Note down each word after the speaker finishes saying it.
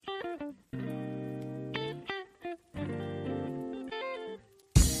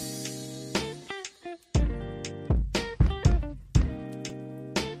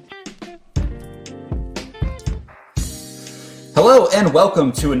Hello and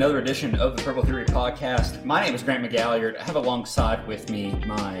welcome to another edition of the Purple Theory Podcast. My name is Grant McGalliard. I have alongside with me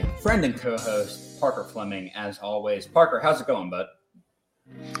my friend and co-host, Parker Fleming, as always. Parker, how's it going, bud?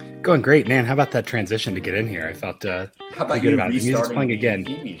 Going great, man. How about that transition to get in here? I felt how about pretty good about it. The music's playing again.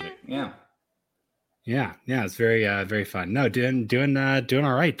 Music? Yeah. It's very fun. No, doing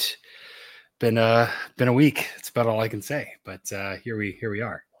all right. Been a week. That's about all I can say. But here we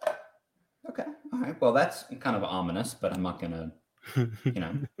are. Okay. All right. Well, that's kind of ominous, but I'm not gonna, you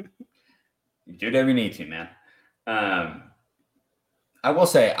do whatever you need to, man. I will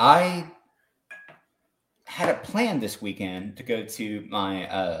say I had a plan this weekend to go to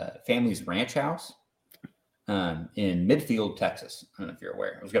my family's ranch house in Midfield, Texas. I don't know if you're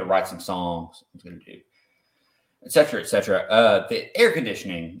aware. I was going to write some songs. I was going to do et cetera, et cetera. The air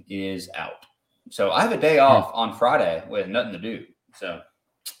conditioning is out. So I have a day off on Friday with nothing to do. So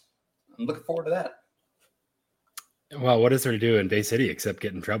I'm looking forward to that. Well, what is there to do in Bay City except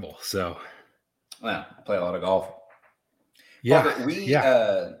get in trouble? So, well, I play a lot of golf. Yeah. But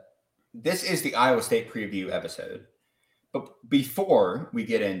this is the Iowa State preview episode. But before we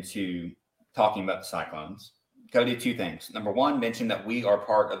get into talking about the Cyclones, got to do two things. Number one, mention that we are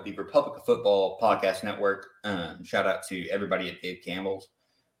part of the Republic of Football Podcast Network. Shout out to everybody at Dave Campbell's.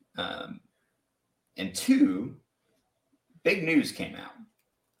 And two, big news came out.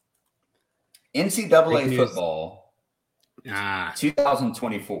 NCAA football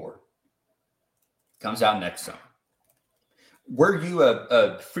 2024 comes out next summer. Were you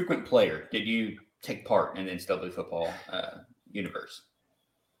a frequent player? Did you take part in the NCAA football universe?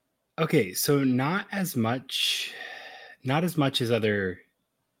 Okay, so not as much as other.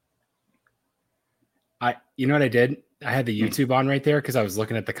 You know what I did? I had the YouTube on right there because I was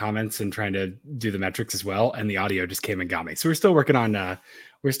looking at the comments and trying to do the metrics as well, and the audio just came and got me. So we're still working on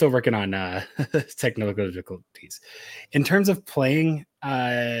technical difficulties. In terms of playing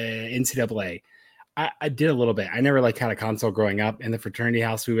NCAA, I did a little bit. I never had a console growing up. In the fraternity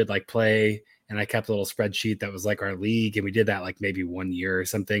house, we would play, and I kept a little spreadsheet that was our league, and we did that maybe 1 year or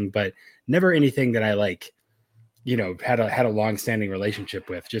something, but never anything that I had a long-standing relationship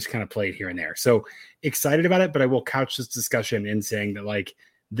with. Just kind of played here and there. So excited about it, but I will couch this discussion in saying that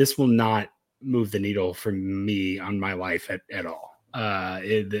this will not move the needle for me on my life at all.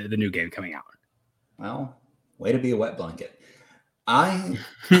 The new game coming out. Well, way to be a wet blanket.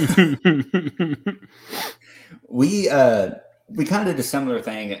 We kind of did a similar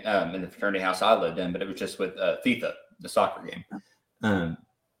thing in the fraternity house I lived in, but it was just with FIFA, the soccer game.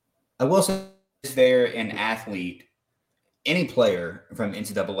 I will say, is there an athlete, any player from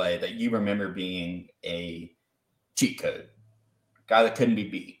NCAA that you remember being a cheat code, guy that couldn't be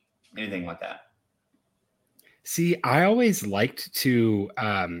beat, anything like that? See, I always liked to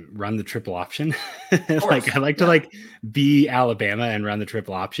run the triple option. I like to be Alabama and run the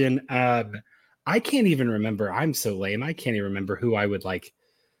triple option. I can't even remember. I'm so lame. I can't even remember who I would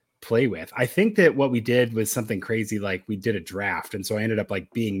play with. I think that what we did was something crazy. We did a draft. And so I ended up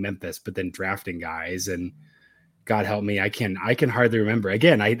being Memphis, but then drafting guys, and God help me. I can hardly remember.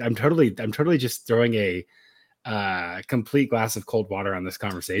 Again, I'm totally just throwing a complete glass of cold water on this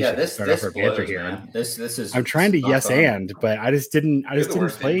conversation. Yeah, this banter here. Man. This is. I'm trying to yes fun. And, but I just didn't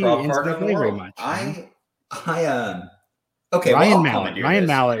play NCAA very much. Okay. Ryan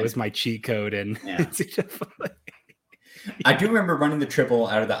Mallett was my cheat code, and I do remember running the triple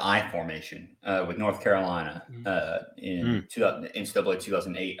out of the I formation with North Carolina in NCAA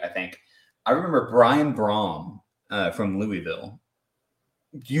 2008. I think I remember Brian Brom from Louisville.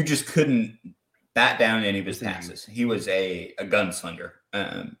 You just couldn't bat down any of his passes. He was a gunslinger.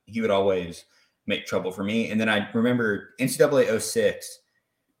 He would always make trouble for me. And then I remember NCAA 06,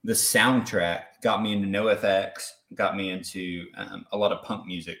 the soundtrack got me into NoFX, got me into a lot of punk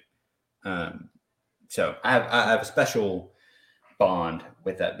music. So I have a special bond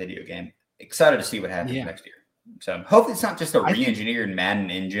with that video game. Excited to see what happens next year. So hopefully it's not just a re-engineered Madden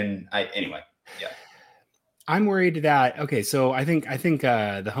engine. Anyway. I'm worried that, okay, so I think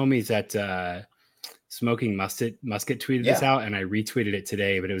the homies at Smoking Musket tweeted this out, and I retweeted it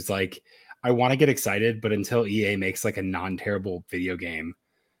today, but it was I want to get excited, but until EA makes a non-terrible video game,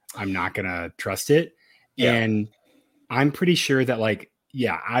 I'm not going to trust it. Yeah. And I'm pretty sure that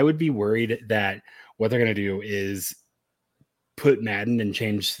I would be worried that what they're going to do is put Madden and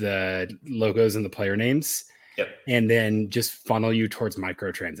change the logos and the player names. Yep. And then just funnel you towards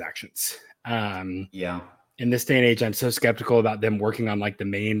microtransactions. In this day and age, I'm so skeptical about them working on the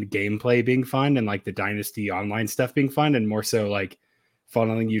main gameplay being fun and the Dynasty online stuff being fun, and more so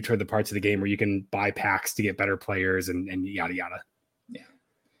funneling you toward the parts of the game where you can buy packs to get better players and yada yada. Yeah.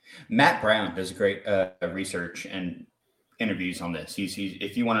 Matt Brown does great research and interviews on this. He's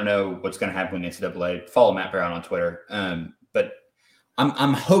if you want to know what's going to happen in NCAA, follow Matt Brown on Twitter. But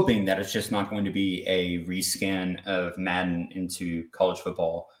I'm hoping that it's just not going to be a reskin of Madden into college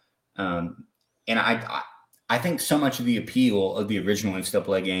football. And I think so much of the appeal of the original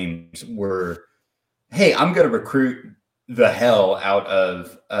NCAA games were, hey, I'm going to recruit the hell out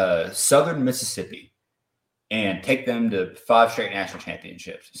of Southern Mississippi and take them to 5 straight national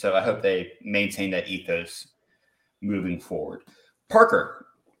championships. So I hope they maintain that ethos moving forward. Parker,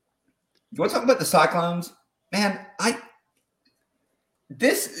 you want to talk about the Cyclones? Man,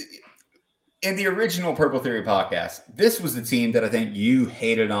 this in the original Purple Theory podcast, this was the team that I think you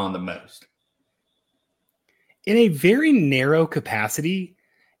hated on the most. In a very narrow capacity,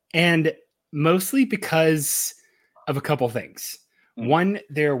 and mostly because of a couple things. One,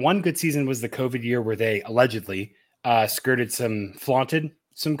 their one good season was the COVID year where they allegedly flaunted some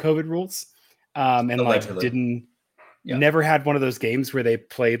COVID rules, and allegedly. Never had one of those games where they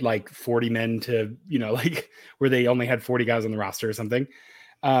played like 40 men to, where they only had 40 guys on the roster or something.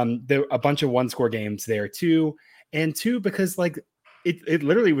 There a bunch of 1-score games there too, and two because like it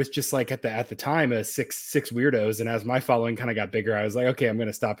literally was just like at the time a six weirdos, and as my following kind of got bigger, I was like, okay, I'm going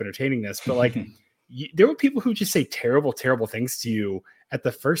to stop entertaining this. But like, there were people who just say terrible things to you at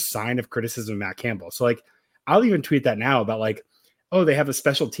the first sign of criticism of Matt Campbell. So like, I'll even tweet that now about like, oh, they have a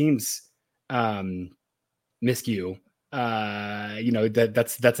special teams miscue.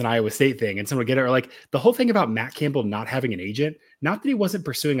 That's an Iowa State thing, and someone get it. Or like the whole thing about Matt Campbell not having an agent, not that he wasn't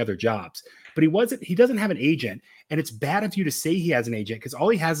pursuing other jobs, but he doesn't have an agent, and it's bad of you to say he has an agent because all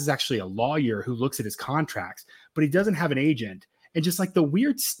he has is actually a lawyer who looks at his contracts, but he doesn't have an agent. And just like the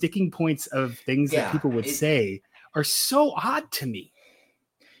weird sticking points of things that people would say are so odd to me.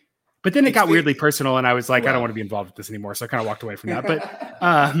 But then it got weirdly personal, and I was like, I don't want to be involved with this anymore. So I kind of walked away from that. But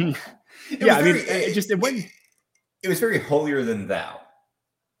it was very holier than thou,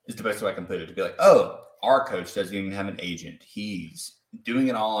 is the best way I can put it. To be like, oh, our coach doesn't even have an agent. He's doing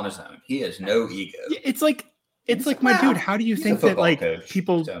it all on his own. He has no ego. It's like, my dude, how do you think that like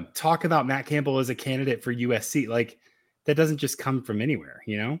people talk about Matt Campbell as a candidate for USC? Like, that doesn't just come from anywhere,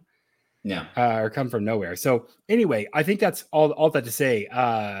 Yeah. Or come from nowhere. So anyway, I think that's all that to say.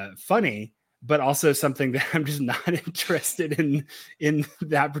 Funny, but also something that I'm just not interested in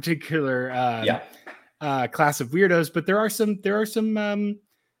that particular class of weirdos. But there are some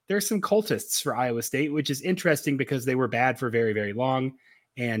cultists for Iowa State, which is interesting because they were bad for very, very long,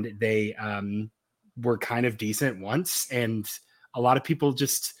 and they were kind of decent once, and a lot of people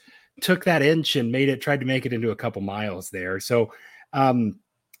just took that inch and tried to make it into a couple miles there. So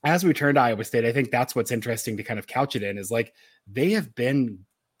as we turn to Iowa State, I think that's what's interesting to kind of couch it in is like, they have been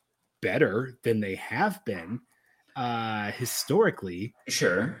better than they have been historically.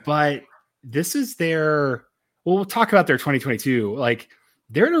 Sure. But this is we'll talk about their 2022. Like,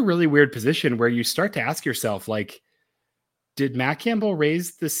 they're in a really weird position where you start to ask yourself, like, did Matt Campbell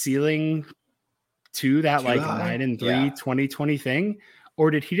raise the ceiling to that 9-3 2020 thing? Or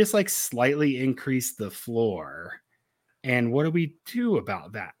did he just like slightly increase the floor? And what do we do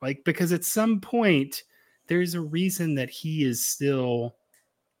about that? Like, because at some point there's a reason that he is still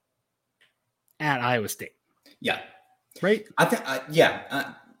at Iowa State. Yeah. Right. I think, I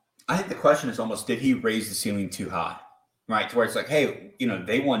think the question is almost, did he raise the ceiling too high? Right. To where it's like, hey,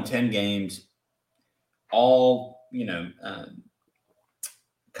 they won 10 games, all,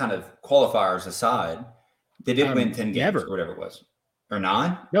 kind of qualifiers aside, they did win 10 games or whatever it was. Or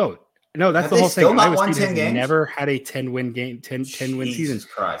 9? No, that's the whole thing. Iowa State has never had a 10-win game, 10 win season.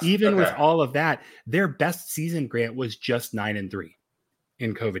 Christ. Even with all of that, their best season, Grant, was just 9-3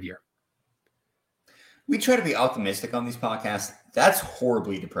 in COVID year. We try to be optimistic on these podcasts. That's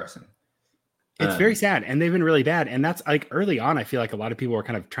horribly depressing. It's very sad, and they've been really bad. And that's like early on, I feel like a lot of people were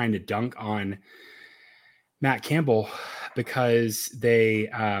kind of trying to dunk on Matt Campbell because they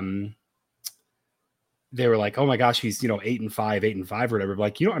were like, oh my gosh, he's 8-5 or whatever.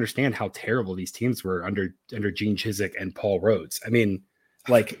 Like, you don't understand how terrible these teams were under Gene Chizik and Paul Rhodes. I mean,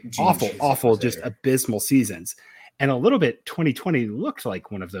 like awful, just abysmal seasons. And a little bit 2020 looked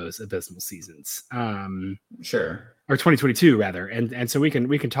like one of those abysmal seasons. Sure. Or 2022 rather. And so we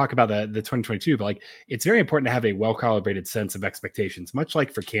can talk about the 2022, but like, it's very important to have a well-calibrated sense of expectations, much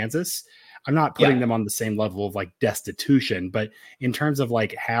like for Kansas. I'm not putting them on the same level of like destitution, but in terms of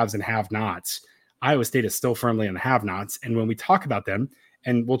like haves and have-nots, Iowa State is still firmly in the have-nots. And when we talk about them,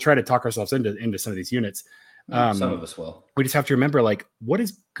 and we'll try to talk ourselves into some of these units. Some of us will. We just have to remember, like, what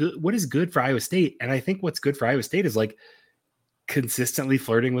is good for Iowa State? And I think what's good for Iowa State is like consistently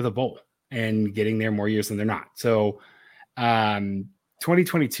flirting with a bowl and getting there more years than they're not. So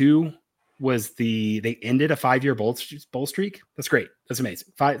 2022 they ended a 5-year bowl streak. That's great. That's amazing.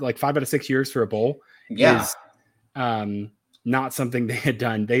 5 out of 6 years for a bowl is not something they had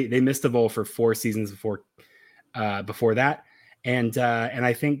done. They missed the bowl for 4 seasons before that. And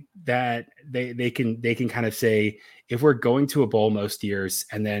I think that they can kind of say, if we're going to a bowl most years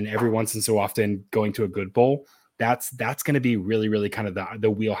and then every once in so often going to a good bowl, that's going to be really, really kind of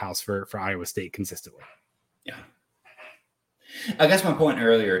the wheelhouse for Iowa State consistently. Yeah. I guess my point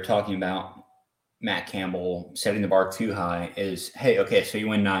earlier talking about Matt Campbell setting the bar too high is, hey, okay, so you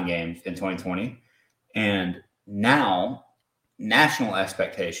win 9 games in 2020. And now national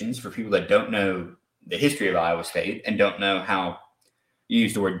expectations for people that don't know the history of Iowa State and don't know how you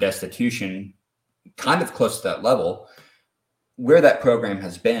use the word destitution kind of close to that level, where that program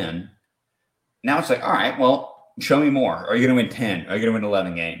has been. Now it's like, all right, well, show me more. Are you going to win 10? Are you going to win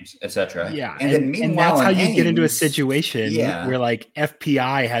 11 games, etc.? Yeah. And then meanwhile, that's how you get into a situation where like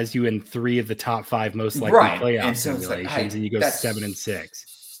FPI has you in 3 of the top 5 most likely playoff simulations, and you go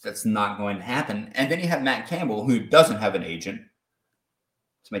 7-6. That's not going to happen. And then you have Matt Campbell, who doesn't have an agent,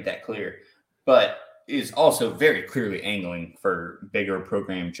 to make that clear, but is also very clearly angling for bigger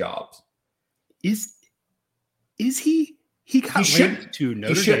program jobs. Is he? He got linked to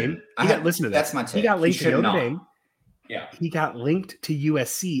Notre Dame. Listen to this. That's my take. He got linked to Notre Dame. Yeah. He got linked to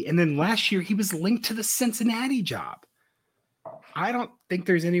USC. And then last year he was linked to the Cincinnati job. I don't think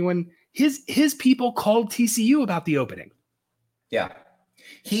there's anyone. His people called TCU about the opening. Yeah.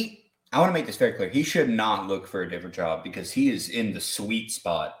 I want to make this very clear. He should not look for a different job because he is in the sweet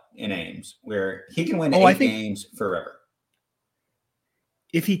spot in Ames where he can win 8 games forever.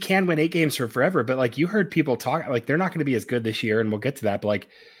 If he can win 8 games for forever, but like you heard people talk, like they're not going to be as good this year, and we'll get to that. But like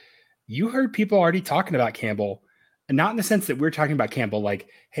you heard people already talking about Campbell, and not in the sense that we're talking about Campbell, like,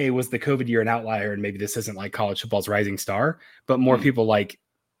 hey, was the COVID year an outlier, and maybe this isn't like college football's rising star, but more people like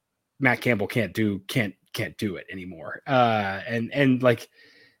Matt Campbell can't do it anymore. And like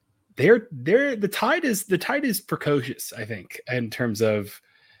they're the tide is precocious, I think, in terms of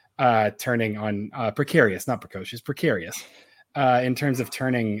turning on precarious, not precocious, precarious. In terms of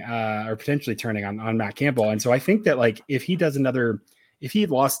turning or potentially turning on Matt Campbell. And so I think that like if he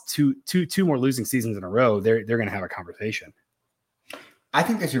lost two more losing seasons in a row, they're going to have a conversation. I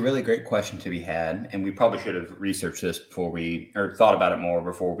think there's a really great question to be had, and we probably should have researched this thought about it more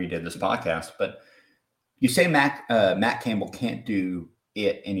before we did this podcast. But you say Matt Campbell can't do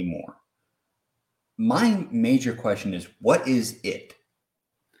it anymore. My major question is, what is it?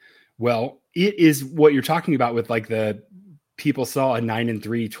 Well, it is what you're talking about with like the people saw a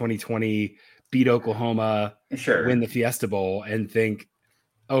 9-3 2020 beat Oklahoma, win the Fiesta Bowl, and think,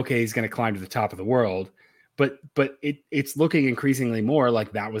 okay, he's going to climb to the top of the world. But it's looking increasingly more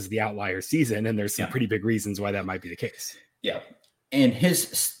like that was the outlier season, and there's some pretty big reasons why that might be the case. Yeah, and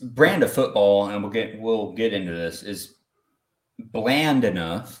his brand of football, and we'll get into this, is bland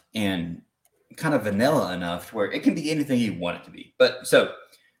enough and kind of vanilla enough to where it can be anything you want it to be. But so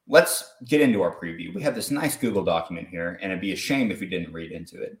let's get into our preview. We have this nice Google document here, and it'd be a shame if we didn't read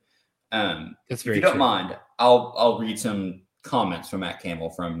into it. That's very if you don't mind, I'll read some comments from Matt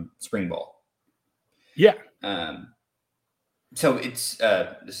Campbell from Spring Ball. Yeah. So it's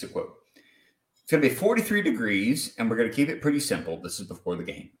this is a quote. It's going to be 43 degrees, and we're going to keep it pretty simple. This is before the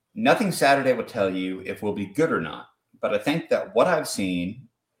game. Nothing Saturday will tell you if we'll be good or not, but I think that what I've seen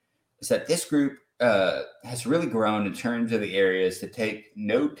is that this group has really grown in terms of the areas that take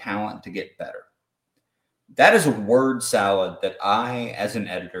no talent to get better. That is a word salad that I, as an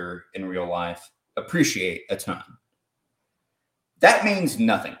editor in real life, appreciate a ton. That means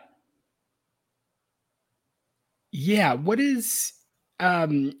nothing. Yeah. What is,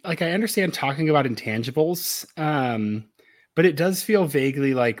 like, I understand talking about intangibles, but it does feel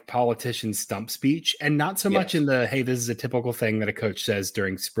vaguely like politician stump speech, and not so much in the, hey, this is a typical thing that a coach says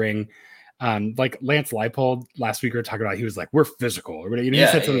during spring. Like Lance Leipold last week we were talking about, he was like, we're physical or whatever. He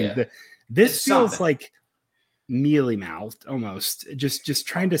said something. This feels like mealy mouthed almost, just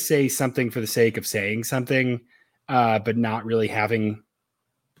trying to say something for the sake of saying something, but not really having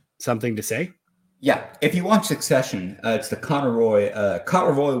something to say. Yeah. If you watch Succession, it's the Conor Roy.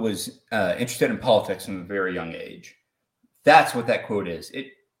 Conor Roy was interested in politics from a very young age. That's what that quote is.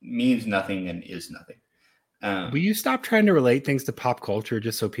 It means nothing and is nothing. Will you stop trying to relate things to pop culture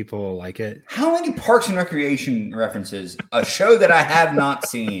just so people will like it? How many Parks and Recreation references, a show that I have not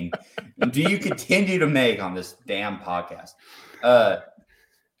seen, do you continue to make on this damn podcast?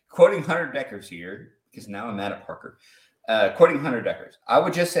 Quoting Hunter Deckers here, because now I'm mad at Parker. Quoting Hunter Deckers, I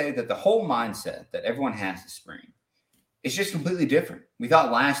would just say that the whole mindset that everyone has this spring is just completely different. We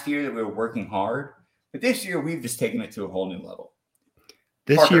thought last year that we were working hard, but this year we've just taken it to a whole new level.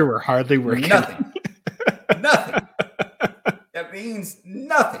 This Parker, year we're hardly working. Nothing. Nothing. That means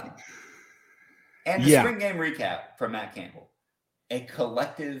nothing. And the spring game recap from Matt Campbell. A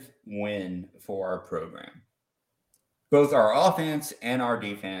collective win for our program. Both our offense and our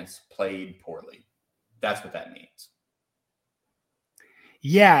defense played poorly. That's what that means.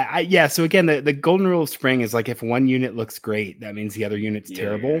 Yeah. So again, the golden rule of spring is like if one unit looks great, that means the other unit's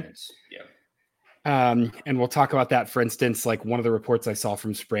terrible. Yeah. And we'll talk about that. For instance, like one of the reports I saw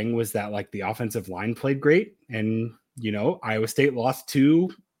from spring was that like the offensive line played great, and Iowa State lost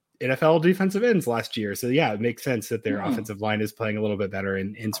 2 NFL defensive ends last year. So yeah, it makes sense that their offensive line is playing a little bit better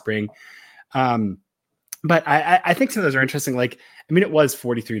in spring. But I think some of those are interesting. Like, I mean, it was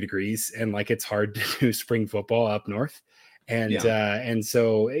 43 degrees and like, it's hard to do spring football up north. And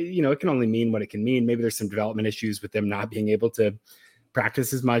so, it can only mean what it can mean. Maybe there's some development issues with them not being able to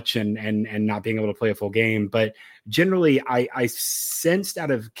practice as much and not being able to play a full game. But generally I sensed out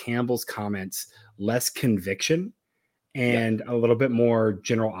of Campbell's comments, less conviction and a little bit more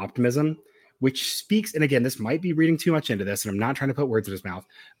general optimism, which speaks, and again, this might be reading too much into this, and I'm not trying to put words in his mouth,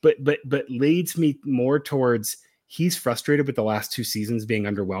 but leads me more towards he's frustrated with the last 2 seasons being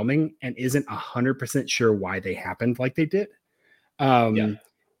underwhelming and isn't 100% sure why they happened like they did.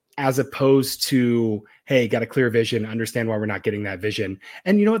 As opposed to, hey, got a clear vision, understand why we're not getting that vision.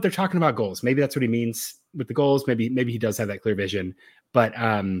 And you know what? They're talking about goals. Maybe that's what he means with the goals. Maybe he does have that clear vision, but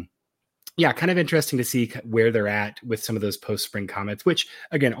kind of interesting to see where they're at with some of those post-spring comments, which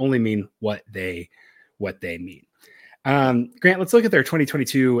again, only mean what they mean. Grant, let's look at their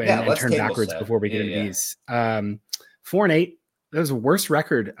 2022 and turn backwards before we get into these. 4-8. That was the worst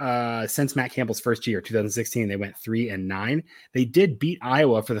record since Matt Campbell's first year, 2016. They went 3-9. They did beat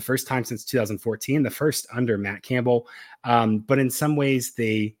Iowa for the first time since 2014, the first under Matt Campbell. But in some ways,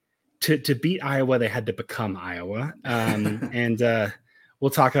 to beat Iowa, they had to become Iowa. We'll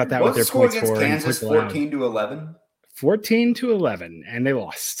talk about that with their points for Kansas, 14-11. 14-11, and they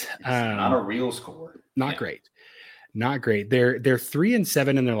lost. Not a real score. Not great. Not great. They're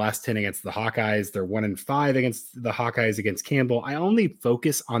 3-7 in their last 10 against the Hawkeyes. They're 1-5 against the Hawkeyes against Campbell. I only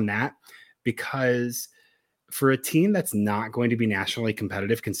focus on that because for a team that's not going to be nationally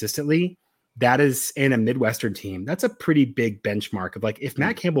competitive consistently, that is in a Midwestern team. That's a pretty big benchmark of like, if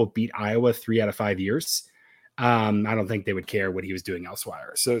Matt Campbell beat Iowa 3 out of 5 years, I don't think they would care what he was doing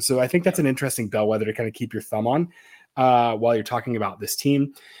elsewhere. So I think that's an interesting bellwether to kind of keep your thumb on while you're talking about this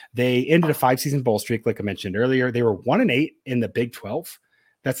team. They ended a 5-season bowl streak, like I mentioned earlier. They were 1-8 in the Big 12.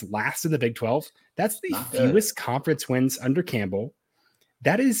 That's last in the Big 12. That's the fewest conference wins under Campbell.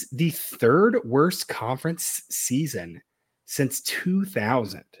 That is the 3rd worst conference season since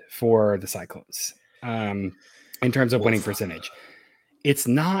 2000 for the Cyclones in terms of winning percentage. It's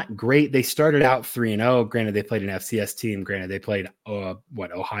not great. They started out 3-0. Granted, they played an FCS team. Granted, they played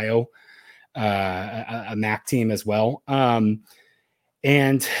Ohio, a MAC team as well. And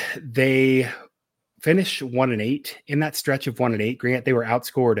they finished 1-8 in that stretch of 1-8. Grant, they were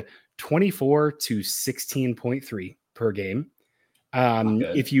outscored 24-16.3 per game.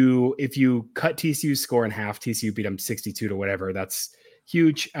 If you cut TCU's score in half, TCU beat them 62 to whatever. That's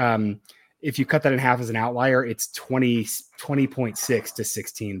huge. If you cut that in half as an outlier, it's 20.6 to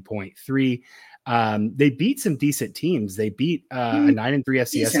 16.3. They beat some decent teams. They beat a 9-3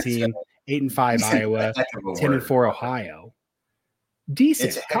 FCS team, 8-5 Iowa, 10-4 Ohio.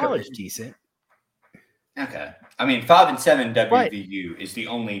 Decent college, decent. Okay, I mean 5-7 WVU is the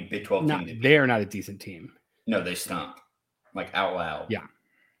only Big 12 team. They are not a decent team. No, they stunk like out loud. Yeah.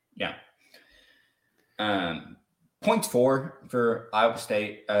 Points for Iowa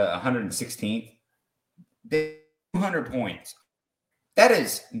State, 116th. 200 points. That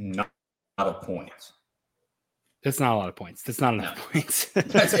is not a lot of points. That's not a lot of points. That's not enough points.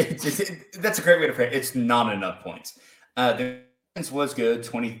 That's a great way to phrase it. It's not enough points. The defense was good,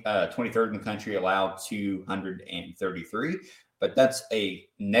 23rd in the country, allowed 233, but that's a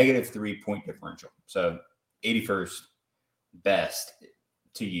negative 3-point differential. So 81st best,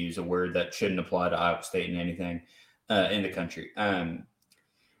 to use a word that shouldn't apply to Iowa State in anything. In the country.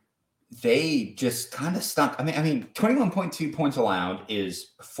 They just kind of stunk. I mean, 21.2 points allowed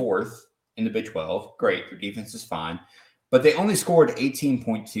is 4th in the Big 12. Great. Your defense is fine. But they only scored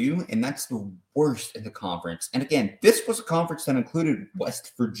 18.2, and that's the worst in the conference. And again, this was a conference that included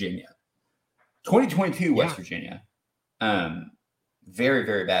West Virginia. 2022 West Virginia. Very,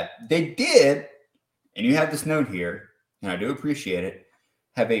 very bad. They did, and you have this note here, and I do appreciate it,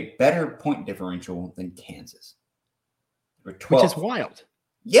 have a better point differential than Kansas. Which is wild.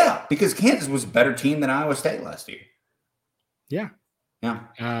 Yeah, because Kansas was a better team than Iowa State last year. Yeah.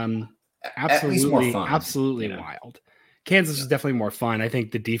 Absolutely, absolutely, more fun, absolutely wild. Kansas was definitely more fun. I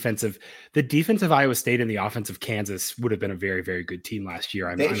think the defense of Iowa State and the offense of Kansas would have been a very, very good team last year.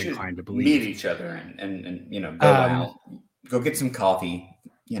 I'm inclined to believe. Meet each other and go out, go get some coffee,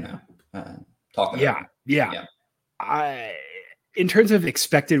 talk. Yeah. In terms of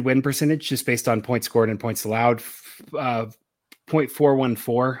expected win percentage, just based on points scored and points allowed,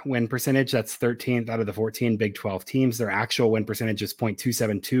 0.414 win percentage. That's 13th out of the 14 Big 12 teams. Their actual win percentage is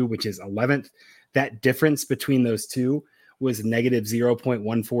 0.272, which is 11th. That difference between those two was negative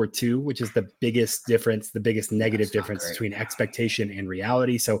 0.142, which is the biggest difference, the biggest negative difference between expectation and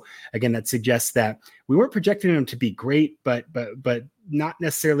reality. So again, that suggests that we weren't projecting them to be great, but not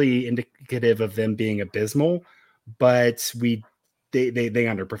necessarily indicative of them being abysmal, but they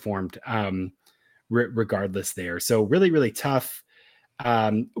underperformed regardless there. So really, really tough.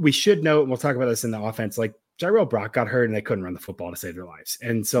 We should note, and we'll talk about this in the offense, like Jyrell Brock got hurt and they couldn't run the football to save their lives.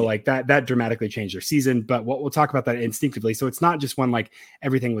 And so like that dramatically changed their season, but we'll talk about that instinctively. So it's not just when like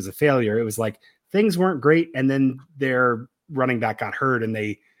everything was a failure. It was like things weren't great. And then their running back got hurt and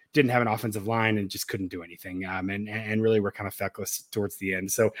they didn't have an offensive line and just couldn't do anything. And really were kind of feckless towards the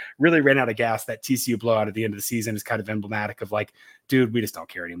end. So really ran out of gas. That TCU blowout at the end of the season is kind of emblematic of like, dude, we just don't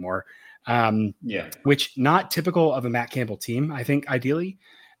care anymore. Which not typical of a Matt Campbell team, I think ideally.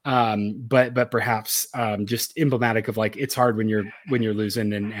 But perhaps just emblematic of like it's hard when you're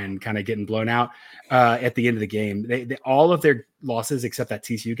losing and kind of getting blown out at the end of the game. They all of their losses except that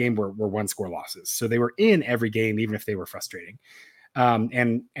TCU game were one score losses, so they were in every game even if they were frustrating,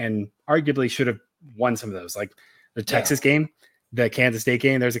 and arguably should have won some of those, like the Texas game, the Kansas State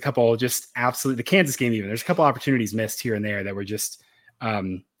game. There's a couple just absolutely, the Kansas game even, there's a couple opportunities missed here and there that were just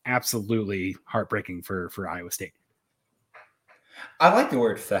absolutely heartbreaking for Iowa State. I like the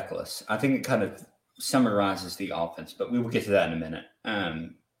word feckless. I think it kind of summarizes the offense, but we will get to that in a minute.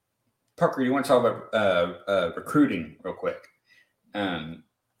 Parker, you want to talk about recruiting real quick?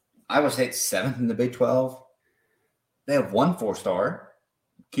 Iowa State's 7th in the Big 12. They have one 4-star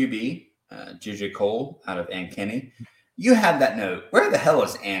QB, JJ Cole out of Ankeny. You had that note. Where the hell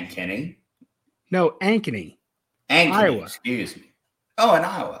is Ankeny? No, Ankeny. Iowa. Excuse me. Oh, in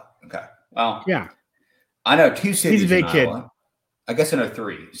Iowa. Okay. Well, yeah. I know 2 cities. He's a big kid. Iowa. I guess I know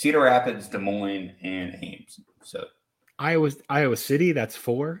 3: Cedar Rapids, Des Moines, and Ames. So Iowa City, that's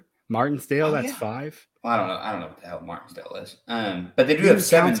 4. Martinsdale, that's 5. Well, I don't know what the hell Martinsdale is. But they do have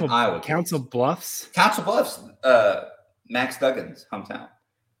 7 Iowa kids. Council Bluffs. Max Duggan's hometown.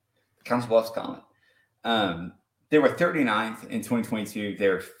 Council Bluffs Common. They were 39th in 2022. They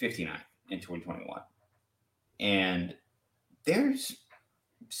were 59th in 2021. And there's,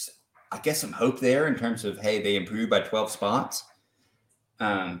 I guess, some hope there in terms of, hey, they improved by 12 spots.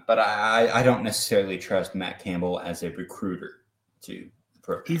 But I don't necessarily trust Matt Campbell as a recruiter to the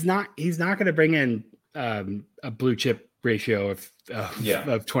program. He's not going to bring in a blue chip ratio of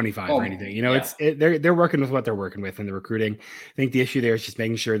 25 or anything. They're working with what they're working with in the recruiting. I think the issue there is just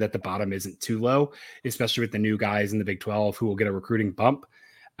making sure that the bottom isn't too low, especially with the new guys in the Big 12 who will get a recruiting bump.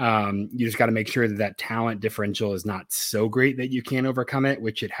 You just got to make sure that talent differential is not so great that you can't overcome it,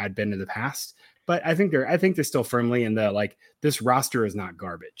 which it had been in the past. But I think they're still firmly in the, like, this roster is not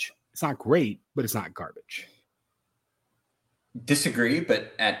garbage. It's not great, but it's not garbage. Disagree,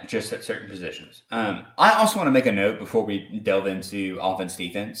 but at certain positions. I also want to make a note before we delve into offense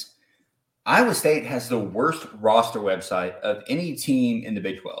defense. Iowa State has the worst roster website of any team in the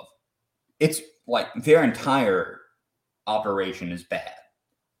Big 12. It's like their entire operation is bad.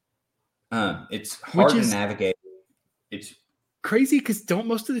 It's hard to navigate. It's crazy because don't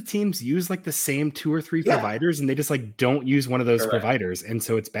most of the teams use like the same 2 or 3 providers, and they just like don't use one of those providers, and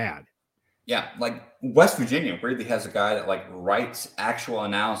so it's bad. Yeah, like West Virginia weirdly has a guy that like writes actual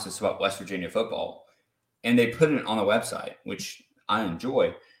analysis about West Virginia football, and they put it on the website, which I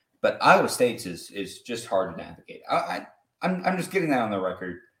enjoy. But Iowa State's is just hard to navigate. I'm just getting that on the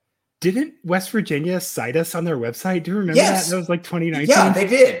record. Didn't West Virginia cite us on their website? Do you remember that? That was like 2019. Yeah, they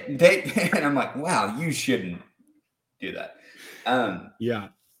did. And I'm like, wow, you shouldn't do that. Yeah.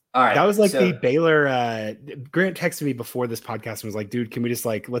 All right. That was like the Baylor. Grant texted me before this podcast and was like, dude, can we just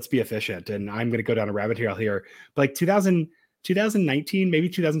like, let's be efficient? And I'm going to go down a rabbit hole here. But like 2019, maybe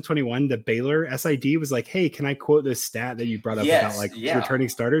 2021, the Baylor SID was like, hey, can I quote this stat that you brought up about like returning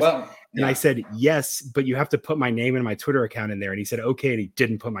starters? And I said, yes, but you have to put my name and my Twitter account in there. And he said, okay. And he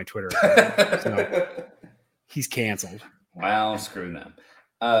didn't put my Twitter account. So he's canceled. Well, screw them.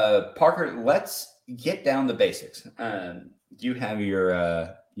 Parker, let's get down the basics. You have your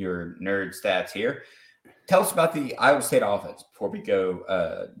nerd stats here. Tell us about the Iowa State offense before we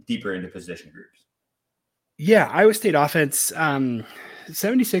go deeper into position groups. Yeah, Iowa State offense,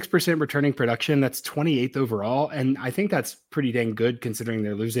 76% returning production. That's 28th overall. And I think that's pretty dang good considering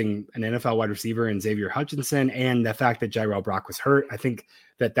they're losing an NFL wide receiver in Xavier Hutchinson and the fact that Jairell Brock was hurt. I think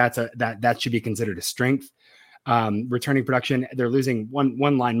that should be considered a strength. Returning production, they're losing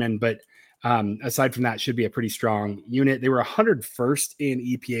one lineman, but aside from that, should be a pretty strong unit. They were 101st in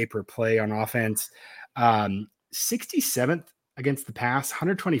EPA per play on offense, 67th against the pass,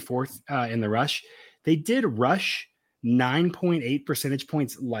 124th in the rush. They did rush 9.8 percentage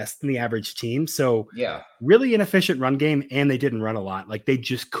points less than the average team. So yeah, really inefficient run game. And they didn't run a lot. Like they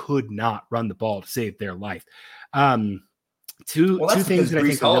just could not run the ball to save their life. Two things that I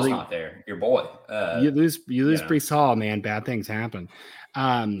think Hall's really not there. Your boy, you lose Breece Hall, man. Bad things happen.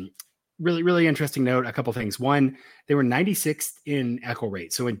 Really, really interesting note. A couple things. One, they were 96th in echo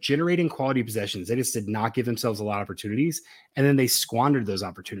rate. So in generating quality possessions, they just did not give themselves a lot of opportunities. And then they squandered those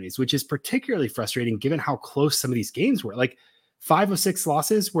opportunities, which is particularly frustrating given how close some of these games were. Like 5 of 6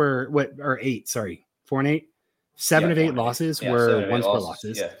 losses were 4 and 8, 7 of 8 losses were one-score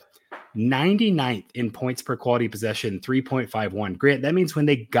losses. Yeah. 99th in points per quality possession, 3.51. Grant, that means when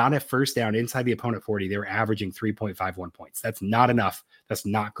they got a first down inside the opponent 40, they were averaging 3.51 points. That's not enough. That's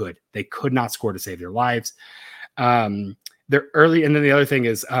not good. They could not score to save their lives. They're early. And then the other thing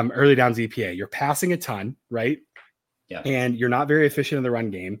is early downs EPA. You're passing a ton, right? Yeah. And you're not very efficient in the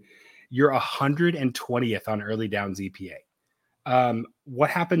run game. You're 120th on early downs EPA. What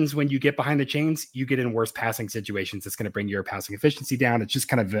happens when you get behind the chains? You get in worse passing situations. It's going to bring your passing efficiency down. It's just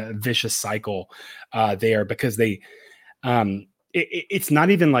kind of a vicious cycle there because it's not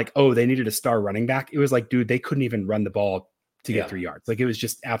even like, oh, they needed a star running back. It was like, dude, they couldn't even run the ball to get 3 yards. Like it was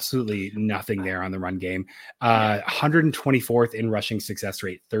just absolutely nothing there on the run game. 124th in rushing success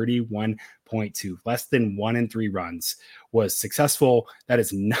rate, 31.2, less than 1 in 3 runs was successful.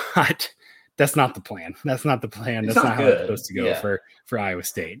 That's not the plan. That's not the plan. That's not how it's supposed to go for Iowa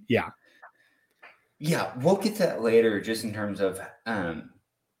State. Yeah. Yeah. We'll get to that later just in terms of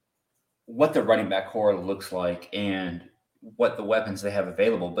what the running back core looks like and what the weapons they have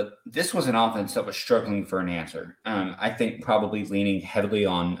available. But this was an offense that was struggling for an answer. I think probably leaning heavily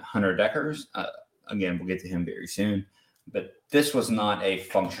on Hunter Dekkers. Again, we'll get to him very soon. But this was not a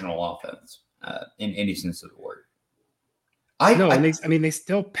functional offense in any sense of the word. They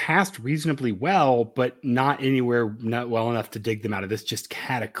still passed reasonably well, but not well enough to dig them out of this just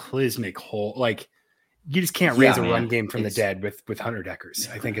cataclysmic hole. Like you just can't raise a run game from the dead with Hunter Dekkers,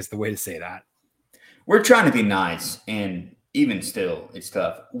 I think is the way to say that. We're trying to be nice, and even still, it's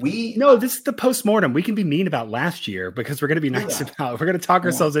tough. This is the postmortem. We can be mean about last year because we're going to be nice about it. We're going to talk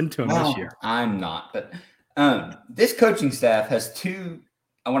ourselves into them this year. I'm not, but this coaching staff has 2.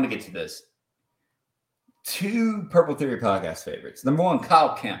 I want to get to this. 2 Purple Theory podcast favorites. Number 1,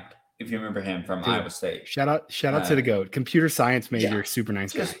 Kyle Kemp, if you remember him from Iowa State. Shout out to the GOAT. Computer science major, super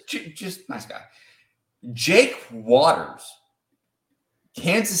nice guy. Just nice guy. Jake Waters,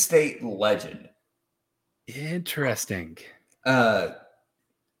 Kansas State legend. Interesting. The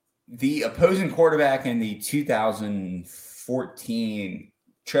opposing quarterback in the 2014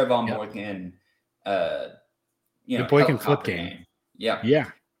 Trevon Boykin, the Boykin flip game.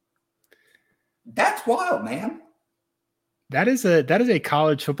 Yeah. That's wild, man. That is a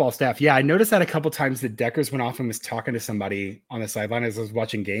college football staff. Yeah, I noticed that a couple times that Dekkers went off and was talking to somebody on the sideline as I was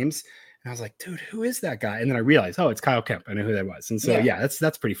watching games. And I was like, dude, who is that guy? And then I realized, oh, it's Kyle Kemp. I know who that was. And so,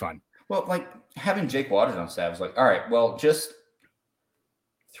 that's pretty fun. Well, like having Jake Waters on staff was like, all right, well, just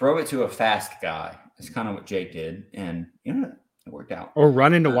throw it to a fast guy. That's kind of what Jake did. And, it worked out. Or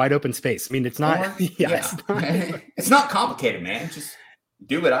run into wide open space. I mean, it's not. It's not complicated, man. Just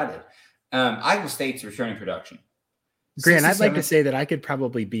do what I did. Iowa State's returning production. Grant, I'd like to say that I could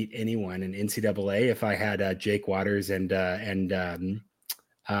probably beat anyone in NCAA if I had Jake Waters and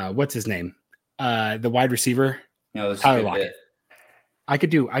what's his name? The wide receiver, Tyler Lockett. I could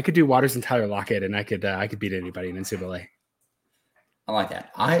do Waters and Tyler Lockett, and I could beat anybody in NCAA. I like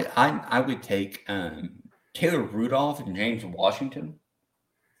that. I would take Taylor Rudolph and James Washington,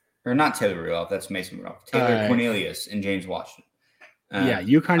 or not Taylor Rudolph. That's Mason Rudolph. Taylor Cornelius and James Washington.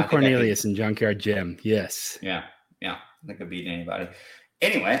 UConn Cornelius and Junkyard Jim. Yes. Yeah. They could beat anybody.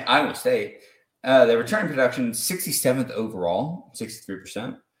 Anyway, Iowa State. Their return production 67th overall,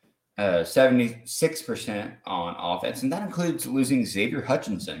 63%, 76% on offense, and that includes losing Xavier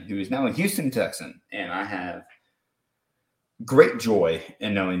Hutchinson, who is now a Houston Texan. And I have great joy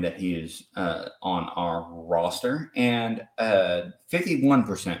in knowing that he is on our roster, and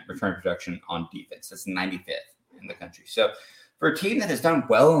 51% return production on defense. That's 95th in the country. So for a team that has done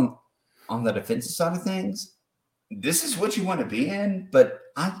well on the defensive side of things, this is what you want to be in. But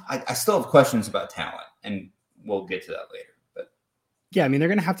I still have questions about talent. and we'll get to that later. But yeah, I mean, they're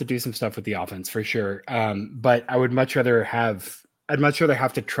going to have to do some stuff with the offense for sure. But I'd much rather have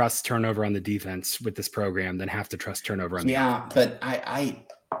to trust turnover on the defense with this program than have to trust turnover on the offense. But I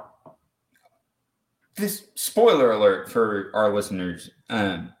this spoiler alert for our listeners.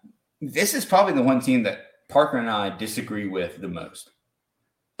 This is probably the one team that Parker and I disagree with the most.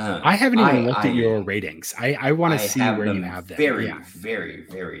 I haven't even looked at your ratings. I want to see where you have them. Very, very,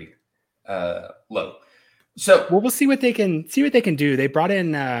 very low. So we'll see what they can do. They brought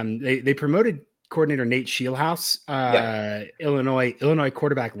in they promoted coordinator Nate Scheelhaus, Illinois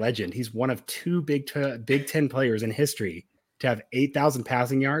quarterback legend. He's one of two Big Ten players in history to have 8,000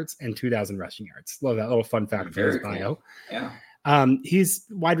 passing yards and 2,000 rushing yards. Love that little fun fact for his bio. Yeah. He's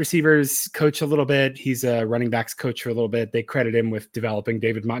wide receivers coach a little bit. He's a running backs coach for a little bit. They credit him with developing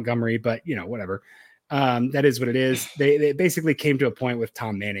David Montgomery, but whatever. That is what it is. They basically came to a point with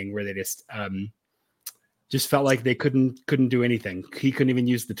Tom Manning where they just felt like they couldn't do anything. He couldn't even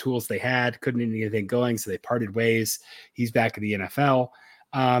use the tools they had, couldn't get anything going. So they parted ways. He's back in the NFL.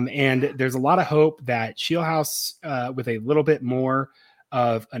 And there's a lot of hope that Scheelhaus, with a little bit more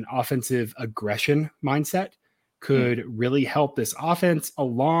of an offensive aggression mindset, could really help this offense,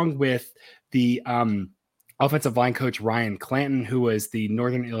 along with the offensive line coach Ryan Clanton, who was the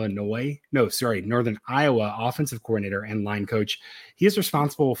Northern Iowa offensive coordinator and line coach. He is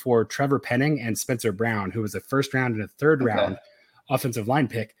responsible for Trevor Penning and Spencer Brown, who was a first round and a third round offensive line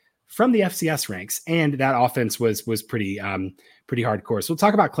pick from the FCS ranks. And that offense was pretty hardcore. So we'll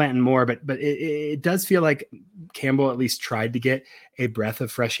talk about Clanton more, but it does feel like Campbell at least tried to get a breath of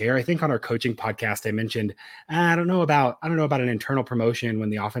fresh air. I think on our coaching podcast, I mentioned, I don't know about an internal promotion when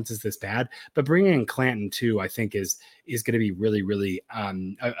the offense is this bad, but bringing in Clanton too, I think is going to be really, really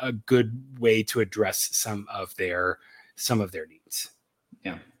a good way to address some of their needs.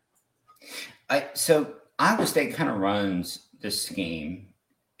 Yeah. So Iowa State kind of runs this scheme,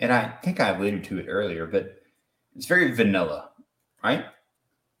 and I think I alluded to it earlier, but it's very vanilla, right?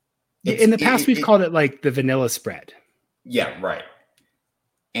 In the past, we've called it like the vanilla spread. Yeah, right.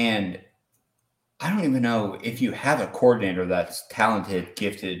 And I don't even know if you have a coordinator that's talented,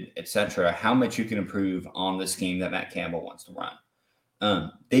 gifted, etc., how much you can improve on the scheme that Matt Campbell wants to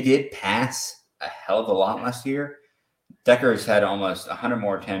run. They did pass a hell of a lot last year. Dekkers had almost 100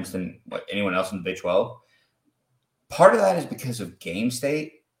 more attempts than anyone else in the Big 12. Part of that is because of game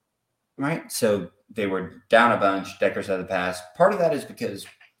state, right? So they were down a bunch. Dekkers had the pass. Part of that is because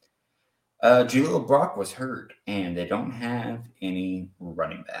Jaleel Brock was hurt, and they don't have any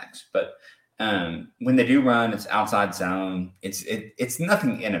running backs. But when they do run, it's outside zone. It's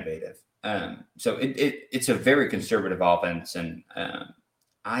nothing innovative. So it's a very conservative offense, and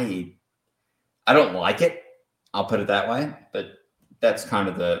I don't like it. I'll put it that way. But that's kind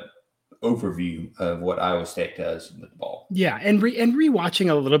of the overview of what Iowa State does with the ball. Yeah, and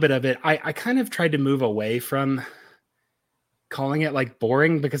rewatching a little bit of it, I kind of tried to move away from calling it like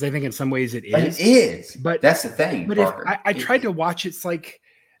boring, because I think in some ways it is. But it is. But that's the thing. But Parker. If I tried to watch, it's like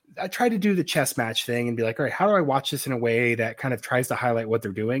I tried to do the chess match thing and be like, all right, how do I watch this in a way that kind of tries to highlight what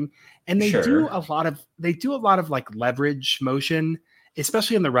they're doing? And they do a lot of like leverage motion,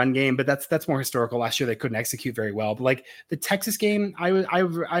 especially in the run game, but that's more historical. Last year they couldn't execute very well. But like the Texas game,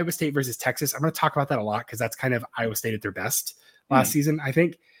 Iowa State versus Texas, I'm going to talk about that a lot because that's kind of Iowa State at their best last season, I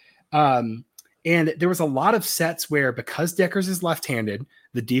think. And there was a lot of sets where, because Dekkers is left-handed,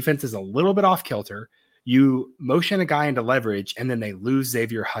 the defense is a little bit off kilter. You motion a guy into leverage, and then they lose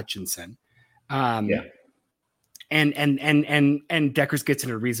Xavier Hutchinson. And Dekkers gets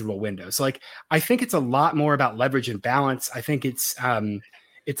in a reasonable window. So like, I think it's a lot more about leverage and balance. I think it's a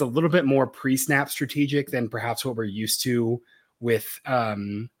little bit more pre-snap strategic than perhaps what we're used to with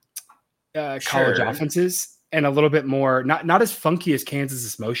college offenses, and a little bit more, not as funky as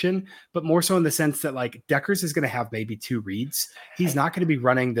Kansas's motion, but more so in the sense that like Dekkers is going to have maybe two reads. He's not going to be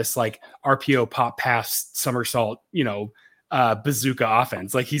running this like RPO pop pass somersault, bazooka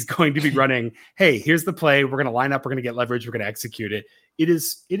offense. Like he's going to be running, hey, here's the play. We're going to line up. We're going to get leverage. We're going to execute it. It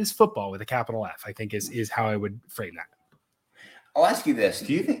is football with a capital F, I think is how I would frame that. I'll ask you this.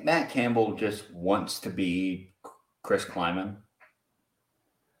 Do you think Matt Campbell just wants to be Chris Klieman?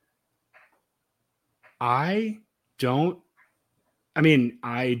 I don't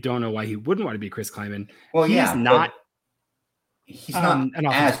know why he wouldn't want to be Chris Klieman. Well, he's not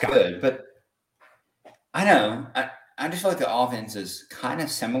as good, but I know. I just feel like the offense is kind of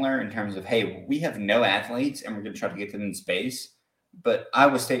similar in terms of, hey, we have no athletes and we're going to try to get them in space. But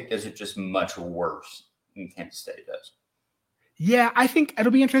Iowa State does it just much worse than Kansas State does. Yeah, I think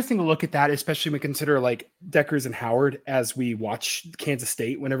it'll be interesting to look at that, especially when we consider like Deckers and Howard as we watch Kansas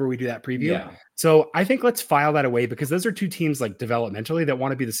State whenever we do that preview. Yeah. So I think let's file that away because those are two teams like developmentally that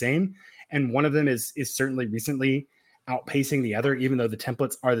want to be the same. And one of them is certainly recently outpacing the other, even though the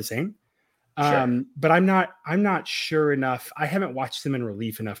templates are the same. Sure. But I'm not sure enough. I haven't watched them in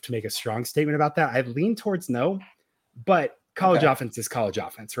relief enough to make a strong statement about that. I'd lean towards no, but college offense is college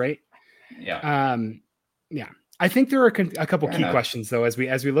offense, right? Yeah. Yeah. I think there are a couple Fair key enough. questions though as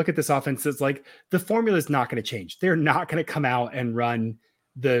we look at this offense. It's like the formula is not going to change. They're not going to come out and run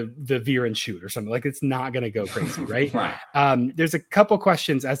the veer and shoot or something. Like it's not going to go crazy, right? Right. There's a couple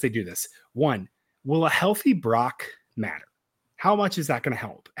questions as they do this. One, will a healthy Brock matter? How much is that going to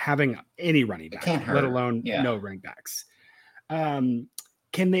help having any running back, let alone no running backs? Can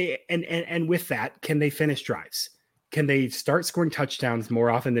they and with that, can they finish drives? Can they start scoring touchdowns more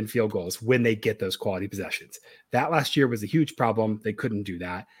often than field goals when they get those quality possessions? That last year was a huge problem. They couldn't do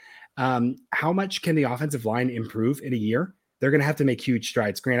that. How much can the offensive line improve in a year? They're going to have to make huge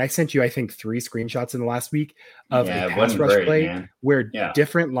strides. Grant, I sent you, I think, 3 screenshots in the last week of a pass rush play where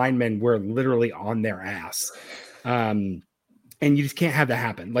different linemen were literally on their ass. And you just can't have that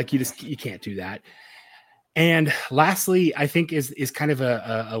happen. Like you can't do that. And lastly, I think is kind of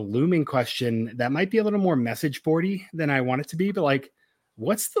a looming question that might be a little more message boardy than I want it to be, but like,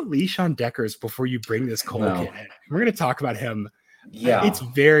 what's the leash on Deckers before you bring this Cole kid in? We're going to talk about him. Yeah. It's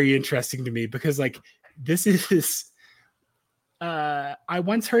very interesting to me because like, this is, I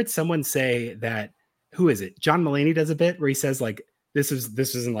once heard someone say that, who is it? John Mulaney does a bit where he says like, this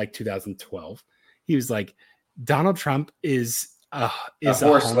was in like 2012. He was like, Donald Trump is a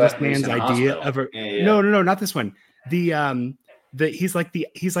homeless man's idea of a no, not this one. He's like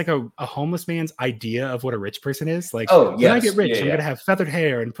a homeless man's idea of what a rich person is. Like, when I get rich, I'm gonna have feathered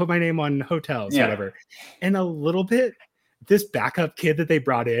hair and put my name on hotels, whatever. And a little bit, this backup kid that they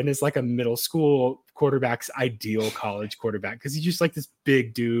brought in is like a middle school quarterback's ideal college quarterback because he's just like this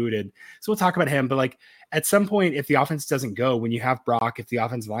big dude. And so we'll talk about him. But like at some point, if the offense doesn't go, when you have Brock, if the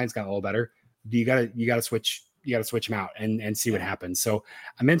offensive line's got a little better, you gotta switch. You got to switch them out and see what happens. So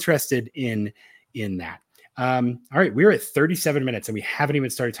I'm interested in that. All right. We're at 37 minutes and we haven't even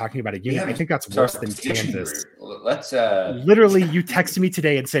started talking about a unit. I think that's worse than Kansas. Let's literally you texted me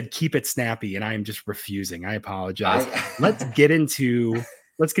today and said, keep it snappy. And I am just refusing. I apologize. Let's get into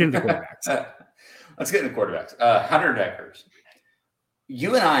the quarterbacks. Let's get into quarterbacks. Hunter Deckers.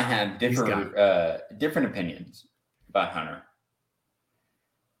 You and I have different opinions about Hunter.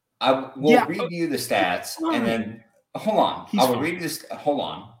 I will review the stats and then hold on. I will read this. Hold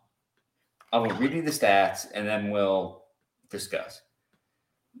on. I will read you the stats and then we'll discuss.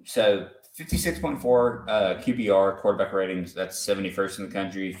 So 56.4 QBR quarterback ratings. That's 71st in the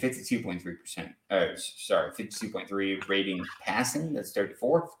country. 52.3%. 52.3 rating passing. That's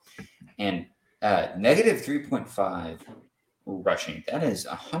 34th. And negative 3.5 rushing. That is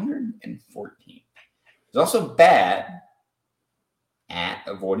 114. It's also bad at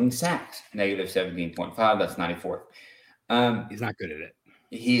avoiding sacks, negative 17.5. That's 94th. He's not good at it.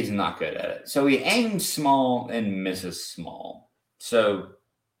 He is not good at it. So he aims small and misses small. So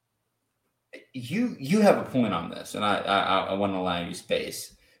you have a point on this, and I want to allow you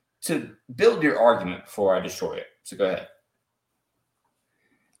space to build your argument before I destroy it. So go ahead.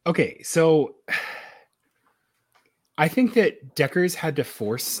 Okay, so I think that Deckers had to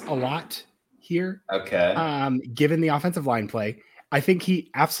force a lot here. Okay. Given the offensive line play. I think he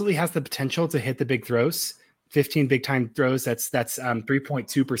absolutely has the potential to hit the big throws, 15 big time throws. That's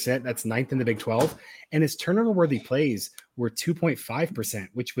 3.2%. That's 9th in the Big 12. And his turnover worthy plays were 2.5%,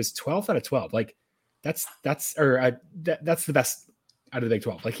 which was 12th out of 12. Like that's the best out of the Big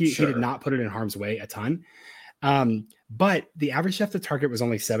 12. Like he did not put it in harm's way a ton. But the average depth of target was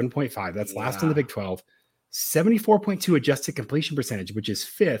only 7.5. That's last in the Big 12. 74.2 adjusted completion percentage, which is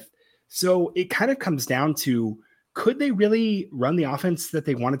 5th. So it kind of comes down to, could they really run the offense that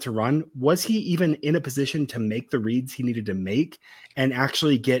they wanted to run? Was he even in a position to make the reads he needed to make and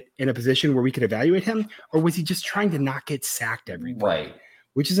actually get in a position where we could evaluate him? Or was he just trying to not get sacked every play? Right.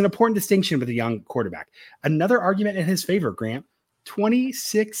 Which is an important distinction with a young quarterback. Another argument in his favor, Grant,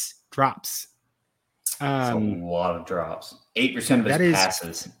 26 drops. That's a lot of drops. 8% of his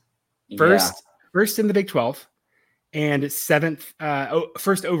passes. First in the Big 12 and 7th,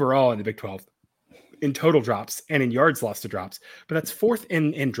 first overall in the Big 12. In total drops and in yards lost to drops, but that's 4th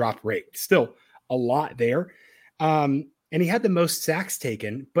in drop rate. Still a lot there. And he had the most sacks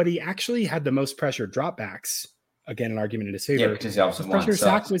taken, but he actually had the most pressure dropbacks. Again, an argument in his favor. Yeah, because the offensive line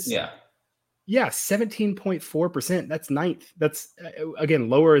sack was 17.4%. That's 9th. That's again,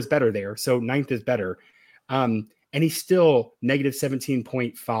 lower is better there. So 9th is better. And and he's still negative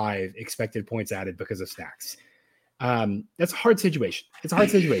 17.5 expected points added because of stacks. That's a hard situation. It's a hard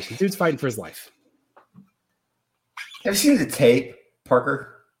situation. Dude's fighting for his life. Have you seen the tape,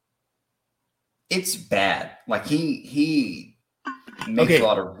 Parker? It's bad. Like he makes a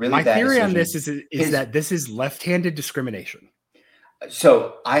lot of really bad decisions. My theory on this is that this is left-handed discrimination.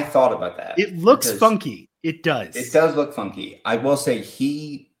 So I thought about that. It looks funky. It does. It does look funky. I will say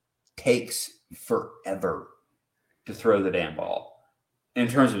he takes forever to throw the damn ball in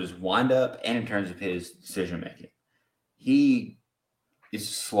terms of his windup and in terms of his decision making. He is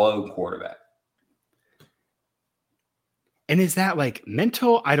a slow quarterback. And is that like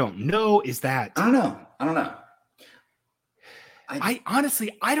mental? I don't know. Is that? I don't know. I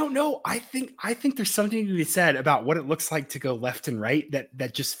honestly, I don't know. I think there's something to be said about what it looks like to go left and right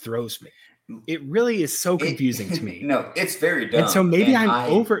that just throws me. It really is so confusing to me. No, it's very dumb. And so maybe I'm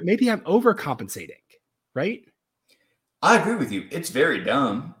overcompensating, right? I agree with you. It's very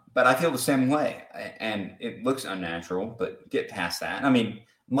dumb, but I feel the same way. And it looks unnatural, but get past that. I mean,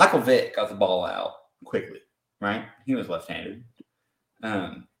 Michael Vick got the ball out quickly, right? He was left-handed.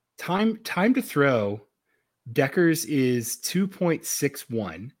 Time to throw. Deckers is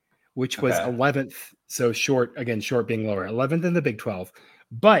 2.61, which was 11th. So short being lower, 11th in the Big 12.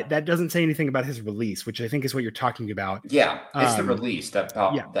 But that doesn't say anything about his release, which I think is what you're talking about. Yeah, it's the release that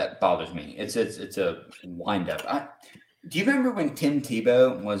bothers me. It's a windup. Do you remember when Tim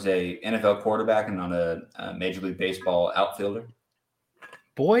Tebow was a NFL quarterback and not a Major League Baseball outfielder?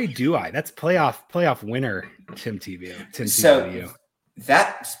 Boy, do I. That's playoff winner, Tim Tebow. So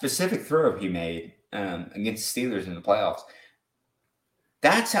that specific throw he made against the Steelers in the playoffs,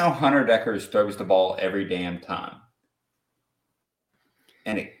 that's how Hunter Deckers throws the ball every damn time.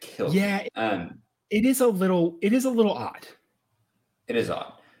 And it kills him. It is a little odd. It is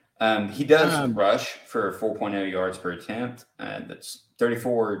odd. He does rush for 4.0 yards per attempt. That's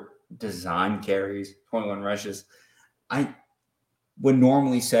 34 design carries, 21 rushes. I would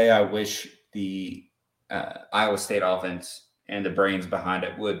normally say I wish the Iowa State offense and the brains behind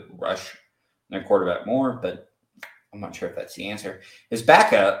it would rush their quarterback more, but I'm not sure if that's the answer. His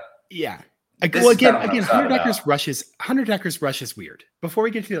backup. Yeah. Again, Hunter Deckers rushes weird. Before we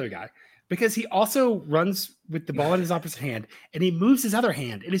get to the other guy, because he also runs with the ball in his opposite hand and he moves his other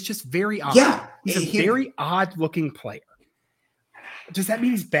hand. And it's just very odd. Yeah. He's a very odd looking player. Does that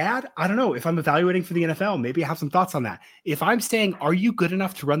mean he's bad? I don't know. If I'm evaluating for the NFL, maybe I have some thoughts on that. If I'm saying, are you good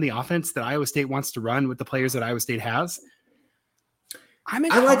enough to run the offense that Iowa State wants to run with the players that Iowa State has? I'm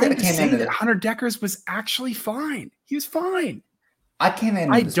inclined to say that Hunter Deckers was actually fine. He was fine. I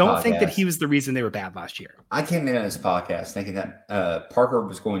don't think that he was the reason they were bad last year. I came in on this podcast thinking that Parker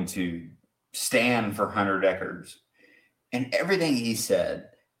was going to stand for Hunter Deckers, and everything he said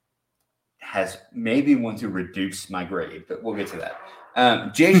has maybe want to reduce my grade, but we'll get to that.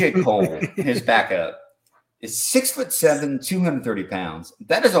 JJ Cole, his backup, is 6'7", 230 pounds.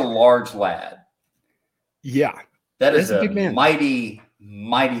 That is a large lad. Yeah. That is a big man.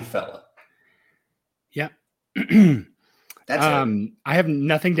 Mighty fella. Yeah. I have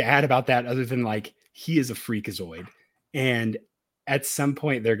nothing to add about that other than like he is a freakazoid, and at some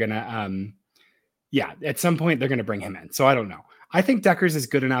point they're gonna bring him in. So I don't know. I think Deckers is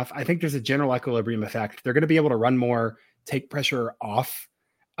good enough. I think there's a general equilibrium effect. They're going to be able to run more, take pressure off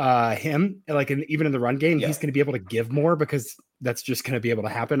him. Like even in the run game, he's going to be able to give more because that's just going to be able to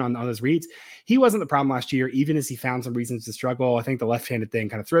happen on those reads. He wasn't the problem last year, even as he found some reasons to struggle. I think the left-handed thing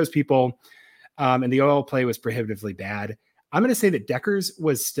kind of throws people, and the oil play was prohibitively bad. I'm going to say that Deckers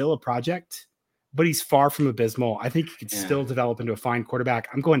was still a project, but he's far from abysmal. I think he could still develop into a fine quarterback.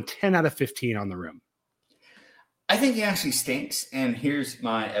 I'm going 10 out of 15 on the room. I think he actually stinks, and here's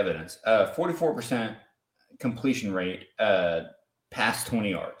my evidence. 44% completion rate past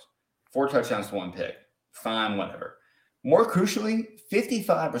 20 yards. 4 touchdowns to 1 pick. Fine, whatever. More crucially,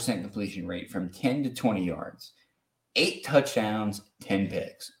 55% completion rate from 10 to 20 yards. 8 touchdowns, 10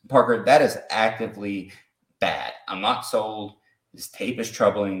 picks. Parker, that is actively bad. I'm not sold. This tape is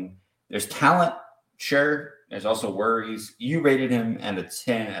troubling. There's talent, sure. There's also worries. You rated him at a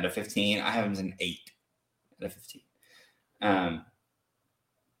 10 out of 15. I have him as an 8 out of 15.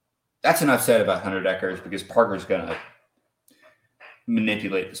 That's enough said about Hunter Deckers because Parker's going to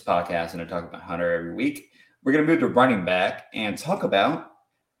manipulate this podcast and talk about Hunter every week. We're going to move to running back and talk about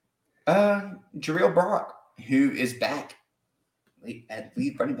Jarrell Brock, who is back at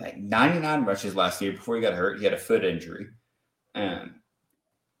lead running back. 99 rushes last year before he got hurt. He had a foot injury.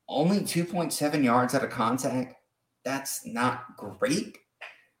 Only 2.7 yards out of contact. That's not great.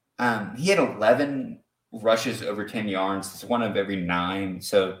 He had 11 rushes over 10 yards. It's 1 of every 9.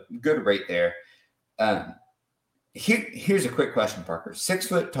 So good rate there. Here's a quick question, Parker. 6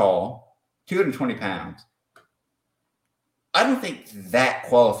 foot tall, 220 pounds. I don't think that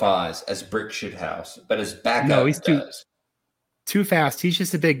qualifies as Brick Shithouse, but as backup No, he's does. Too fast. He's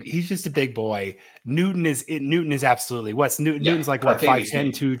just a big boy. Newton is absolutely Newton's like what,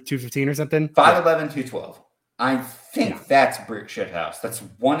 5'10", 215 or something? 5'11", 212. I think that's Brick Shithouse. That's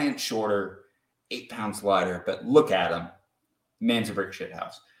 1 inch shorter, 8 pounds lighter, but look at him. Man's a Brick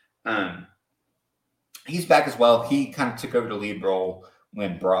Shithouse. He's back as well. He kind of took over the lead role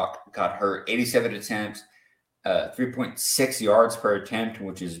when Brock got hurt. 87 attempts, 3.6 yards per attempt,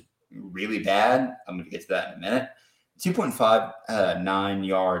 which is really bad. I'm going to get to that in a minute. 2.59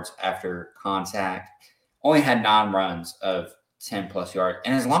 yards after contact. Only had 9 runs of 10-plus yards,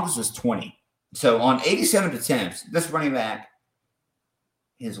 and his longest was 20. So on 87 attempts, this running back,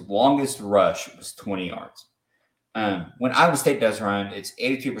 his longest rush was 20 yards. When Iowa State does run, it's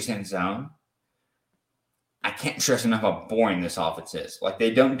 82% zone. I can't stress enough how boring this offense is. Like, they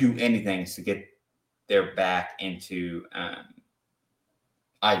don't do anything to get their back into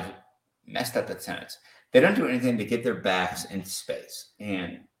I messed up that sentence. They don't do anything to get their backs into space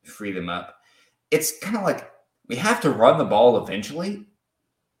and free them up. It's kind of like we have to run the ball eventually.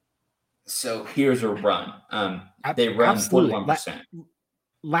 So here's a run. They run 41%.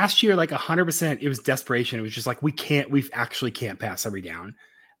 Last year, like 100%, it was desperation. It was just like, we actually can't pass every down.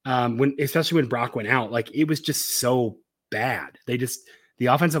 Especially when Brock went out, like it was just so bad. The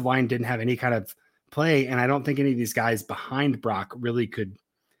offensive line didn't have any kind of play. And I don't think any of these guys behind Brock really could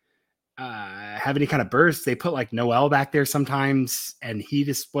have any kind of burst. They put like Noel back there sometimes, and he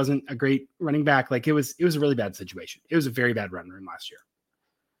just wasn't a great running back. Like it was a really bad situation. It was a very bad run room last year.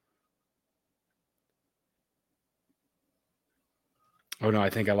 Oh no,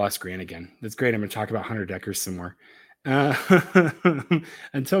 I think I lost Grant again. That's great. I'm going to talk about Hunter Dekkers some more.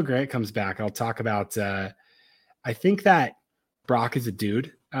 Until Grant comes back, I'll talk about, I think that Brock is a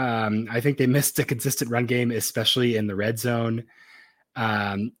dude. I think they missed a consistent run game, especially in the red zone.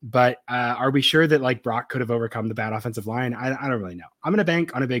 But are we sure that like Brock could have overcome the bad offensive line? I don't really know. I'm going to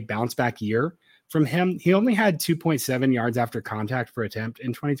bank on a big bounce back year from him. He only had 2.7 yards after contact per attempt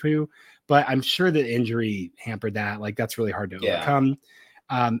in 2022, but I'm sure that injury hampered that. Like that's really hard to overcome.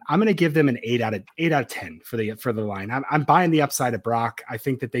 I'm going to give them an 8 out of 10 for the line. I'm buying the upside of Brock. I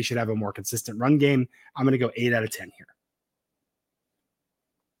think that they should have a more consistent run game. I'm going to go 8 out of 10 here.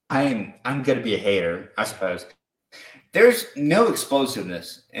 I'm going to be a hater, I suppose. There's no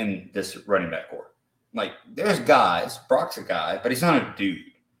explosiveness in this running back core. Like there's guys. Brock's a guy, but he's not a dude.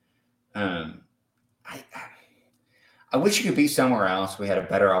 I wish you could be somewhere else. We had a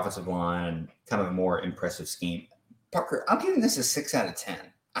better offensive line, kind of a more impressive scheme. Parker, I'm giving this a 6 out of 10.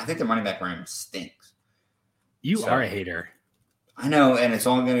 I think the running back room stinks. You are a hater. I know, and it's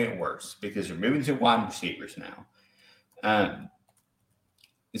only going to get worse because you're moving to wide receivers now.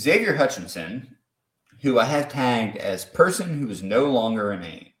 Xavier Hutchinson, who I have tagged as person who is no longer in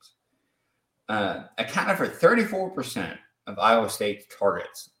Ames, accounted for 34% of Iowa State's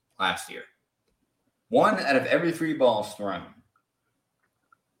targets last year. 1 out of every 3 balls thrown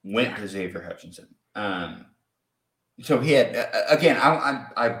went to Xavier Hutchinson. So he had, again,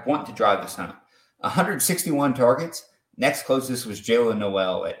 I want to drive this home. 161 targets. Next closest was Jalen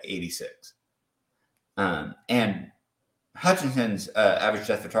Noel at 86. And Hutchinson's average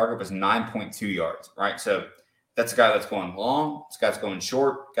depth of target was 9.2 yards, right? So that's a guy that's going long. This guy's going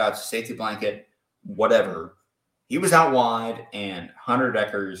short. Guy's safety blanket, whatever. He was out wide, and Hunter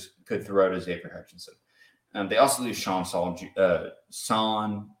Dekkers could throw to Xavier Hutchinson. They also lose Sean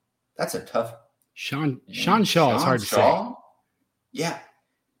Son. That's a tough. Sean Shaw is hard to say. Yeah.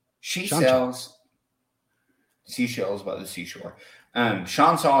 Sells seashells by the seashore.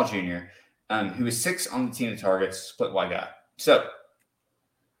 Sean Shaw Jr., who was 6th on the team in targets, split wide guy. So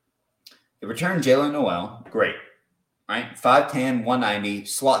they returned Jalen Noel. Great. Right? 5'10", 190,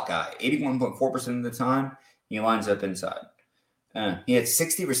 slot guy. 81.4% of the time, he lines up inside. He had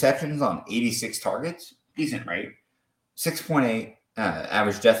 60 receptions on 86 targets. Decent rate. 6.8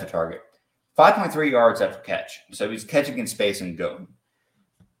 average depth of target. 5.3 yards after catch. So he's catching in space and going.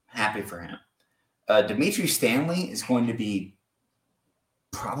 Happy for him. Dimitri Stanley is going to be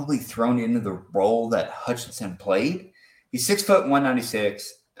probably thrown into the role that Hutchinson played. He's 6 foot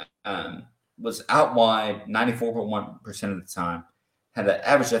 196, was out wide 94.1% of the time, had an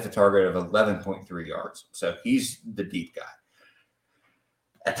average depth of target of 11.3 yards. So he's the deep guy.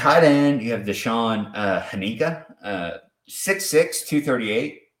 At tight end, you have Deshaun Hanika, 6'6",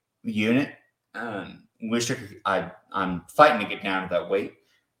 238 unit. I'm fighting to get down to that weight.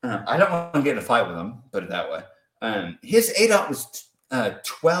 I don't want to get in a fight with him, put it that way. His ADOT was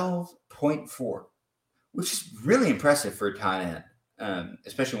 12.4, which is really impressive for a tight end,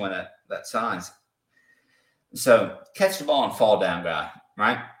 especially when that size. So catch the ball and fall down guy,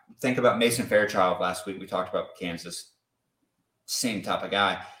 right? Think about Mason Fairchild last week. We talked about Kansas. Same type of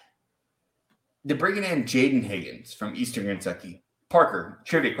guy. They're bringing in Jaden Higgins from Eastern Kentucky. Parker,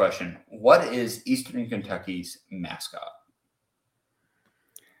 trivia question. What is Eastern Kentucky's mascot?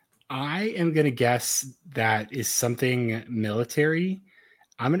 I am going to guess that is something military.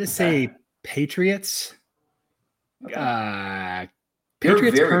 I'm going to say Patriots. Okay.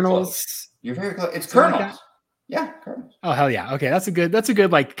 Patriots, You're very Colonels. Close. You're very close. It's Colonels. Like yeah, Colonels. Oh, hell yeah. Okay, that's a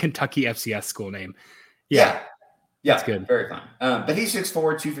good like Kentucky FCS school name. Yeah. That's good. Very fun. But he's 6'4",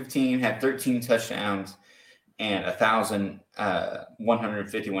 215, had 13 touchdowns and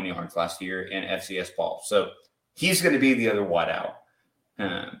 1,151 yards last year in FCS ball. So he's going to be the other wideout.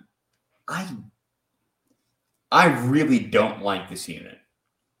 I really don't like this unit.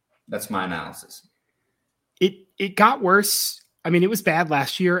 That's my analysis. It got worse. I mean, it was bad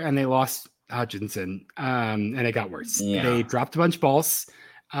last year, and they lost Hutchinson, and it got worse. Yeah. They dropped a bunch of balls.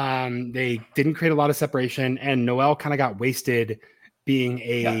 They didn't create a lot of separation, and Noel kind of got wasted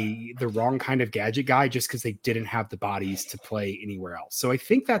being the wrong kind of gadget guy just because they didn't have the bodies to play anywhere else. So I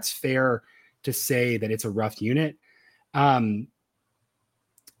think that's fair to say that it's a rough unit. I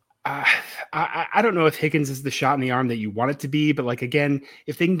don't know if Higgins is the shot in the arm that you want it to be, but like, again,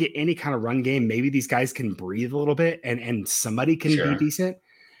 if they can get any kind of run game, maybe these guys can breathe a little bit and somebody can be decent.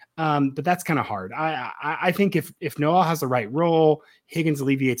 But that's kind of hard. I think if Noel has the right role, Higgins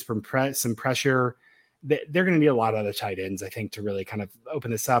alleviates from some pressure, they're going to need a lot of other tight ends, I think, to really kind of open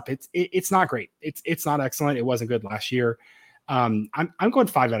this up. It's not great. It's not excellent. It wasn't good last year. I'm going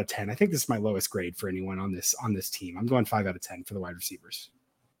 5 out of 10. I think this is my lowest grade for anyone on this team. I'm going 5 out of 10 for the wide receivers.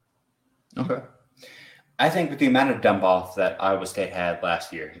 Okay. I think with the amount of dump off that Iowa State had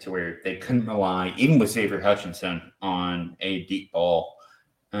last year, to where they couldn't rely, even with Xavier Hutchinson, on a deep ball.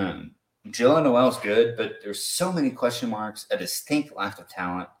 Jalen Noel's good, but there's so many question marks, a distinct lack of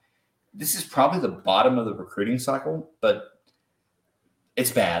talent. This is probably the bottom of the recruiting cycle, but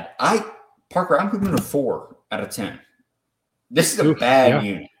it's bad. Parker, I'm giving it a 4 out of 10. This is a bad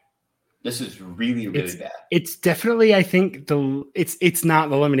unit. This is really, really bad. It's definitely, I think, it's not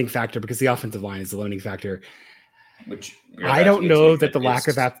the limiting factor because the offensive line is the limiting factor. Which I don't know that the lack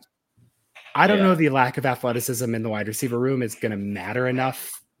of that. I don't know the lack of athleticism in the wide receiver room is going to matter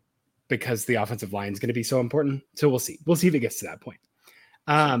enough because the offensive line is going to be so important. So we'll see. We'll see if it gets to that point.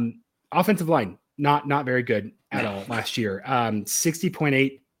 Offensive line, not very good at all last year.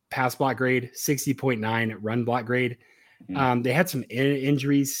 60.8 pass block grade, 60.9 run block grade. They had some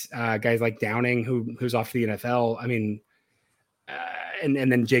injuries, guys like Downing, who's off the NFL. I mean,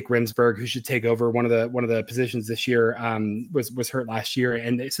 and then Jake Remsburg, who should take over one of the positions this year, was hurt last year,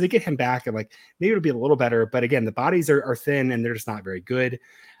 and so they get him back, and like maybe it'll be a little better. But again, the bodies are thin, and they're just not very good.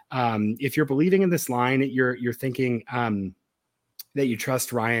 If you're believing in this line, you're thinking that you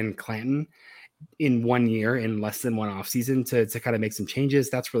trust Ryan Clanton in 1 year, in less than one offseason, to kind of make some changes.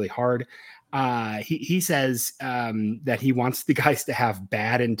 That's really hard. He says that he wants the guys to have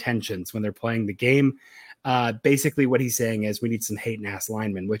bad intentions when they're playing the game. Basically what he's saying is we need some hate and ass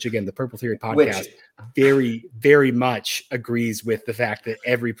linemen, which again, the Purple Theory podcast very, very much agrees with the fact that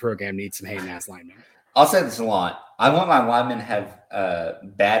every program needs some hate and ass linemen. I'll say this a lot. I want my linemen to have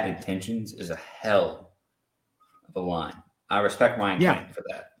bad intentions is a hell of a line. I respect Ryan Clanton for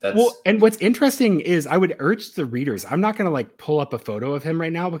that. And what's interesting is I would urge the readers, I'm not going to like pull up a photo of him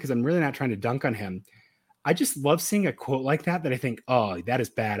right now because I'm really not trying to dunk on him. I just love seeing a quote like that I think, oh, that is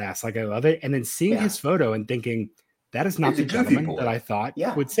badass. Like I love it. And then seeing his photo and thinking that is not the gentleman that I thought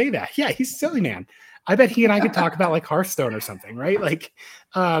would say that. Yeah, he's silly, man. I bet he and I could talk about like Hearthstone or something, right? Like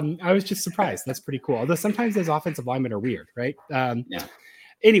I was just surprised. That's pretty cool. Although sometimes those offensive linemen are weird, right?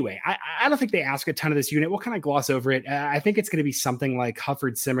 Anyway, I don't think they ask a ton of this unit. We'll kind of gloss over it. I think it's going to be something like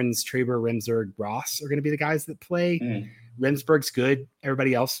Hufford, Simmons, Traber, Remsburg, Ross are going to be the guys that play. Remsburg's good.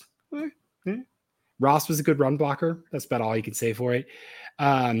 Everybody else, Ross was a good run blocker. That's about all you can say for it.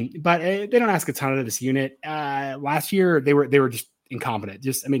 But they don't ask a ton of this unit. Last year, they were just incompetent.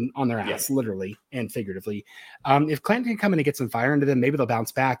 On their ass, literally and figuratively. If Clanton can come in and get some fire into them, maybe they'll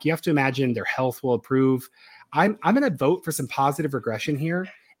bounce back. You have to imagine their health will improve. I'm going to vote for some positive regression here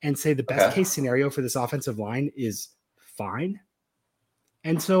and say the best case scenario for this offensive line is fine.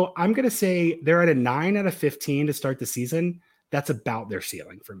 And so I'm going to say they're at a 9 out of 15 to start the season. That's about their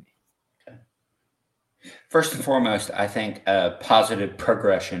ceiling for me. Okay. First and foremost, I think positive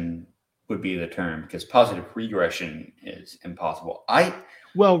progression would be the term because positive regression is impossible.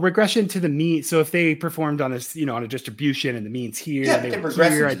 Well, regression to the mean. So if they performed on this, on a distribution and the means here, Yeah, they they were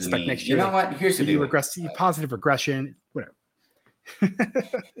regress here, into I'd the expect mean. next You year. know what? Here's the you deal. regress, positive regression, whatever.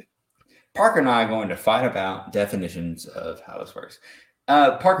 Parker and I are going to fight about definitions of how this works.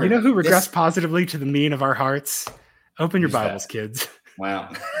 Parker, You know who regressed positively to the mean of our hearts? Open your Bibles, kids. Wow.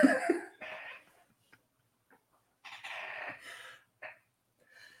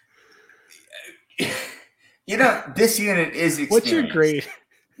 This unit is experience. What's your grade?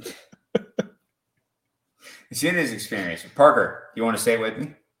 This unit is experience. Parker, you want to say it with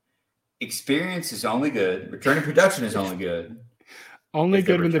me? Experience is only good. Returning production is only good. Only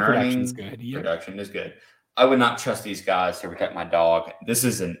good when the production is good. Yep. Production is good. I would not trust these guys to protect my dog. This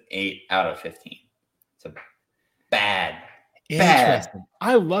is an 8 out of 15. It's a bad.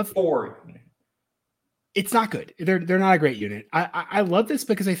 I love 4. It's not good. They're not a great unit. I love this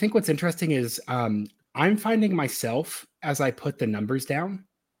because I think what's interesting is I'm finding myself as I put the numbers down,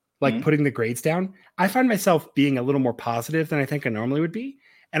 like putting the grades down, I find myself being a little more positive than I think I normally would be.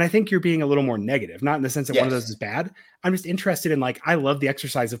 And I think you're being a little more negative, not in the sense that one of those is bad. I'm just interested in I love the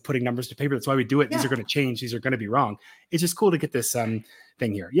exercise of putting numbers to paper. That's why we do it. Yeah. These are going to change. These are going to be wrong. It's just cool to get this thing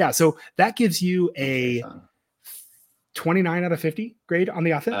here. Yeah. So that gives you a 29 out of 50 grade on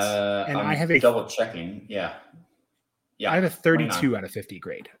the offense. And I have a double checking. Yeah. I have a 32 29. Out of 50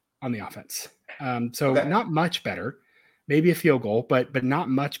 grade on the offense. Not much better, maybe a field goal, but not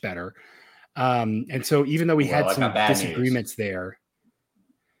much better. And so even though we had some disagreements there,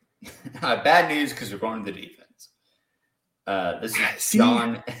 bad news because we're going to the defense. This is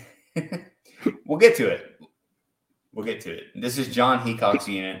John. We'll get to it. This is John Heacock's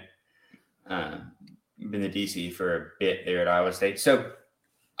unit. Been the DC for a bit there at Iowa State. So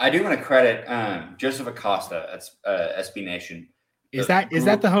I do want to credit Joseph Acosta at SB Nation. Is that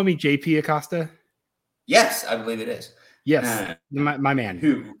the homie JP Acosta? Yes, I believe it is. Yes, my man.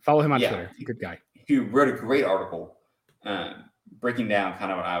 Who follow him on Twitter? Good guy. Who wrote a great article breaking down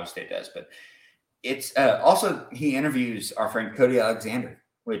kind of what Iowa State does. But it's also he interviews our friend Cody Alexander,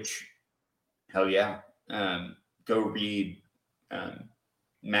 which hell yeah. Go read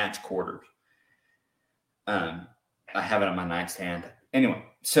Match Quarters. I have it on my nightstand. Anyway,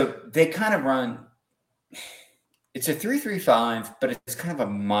 so they kind of run. It's a 3-3-5, but it's kind of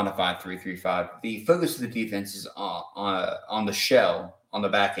a modified 3-3-5. The focus of the defense is on the shell on the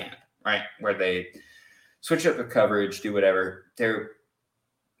back end, right, where they switch up the coverage, do whatever. Their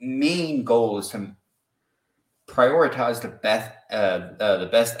main goal is to prioritize the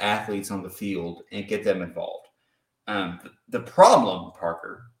best athletes on the field and get them involved. The problem,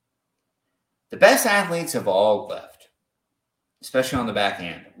 Parker, the best athletes have all left, especially on the back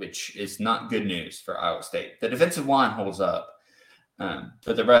end, which is not good news for Iowa State. The defensive line holds up,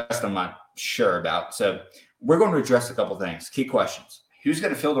 but the rest I'm not sure about. So we're going to address a couple things. Key questions. Who's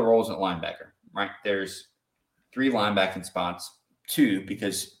going to fill the roles at linebacker, right? There's 3 linebacking spots, 2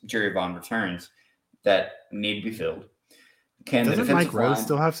 because Jerry Vaughn returns that need to be filled. Doesn't Mike Rose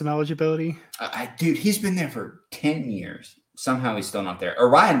still have some eligibility? Dude, he's been there for 10 years. Somehow he's still not there.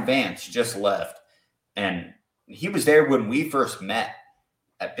 Orion Vance just left, and he was there when we first met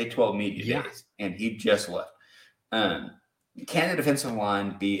at Big 12 Media Days, and he just left. Can the defensive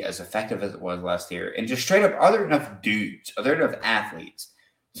line be as effective as it was last year? And just straight up, are there enough dudes? Are there enough athletes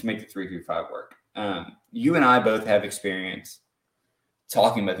to make the 3-3-5 work? You and I both have experience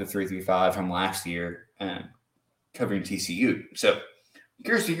talking about the 3-3-5 from last year, covering TCU. So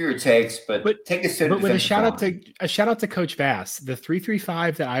curious to hear your takes, but take us to the with a shout out to Coach Bass. The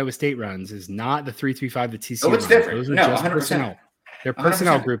 3-3-5 that Iowa State runs is not the 3-3-5 that TCU runs. It's different. Those are just 100%. Personnel. They're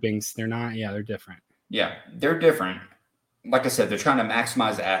personnel 100%. Groupings. They're not. Yeah, they're different. Yeah, they're different. Like I said, they're trying to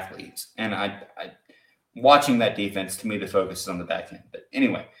maximize athletes, and I watching that defense, to me, the focus is on the back end. But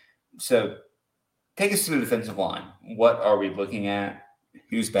anyway, so take us to the defensive line. What are we looking at?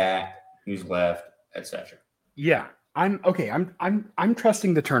 Who's back? Who's left? Etc. Yeah. I'm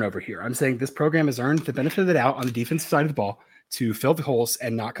trusting the turnover here. I'm saying this program has earned the benefit of the doubt on the defensive side of the ball to fill the holes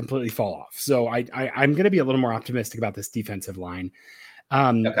and not completely fall off. So I'm going to be a little more optimistic about this defensive line.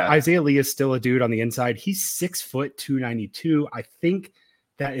 Isaiah Lee is still a dude on the inside. He's 6 foot 292. I think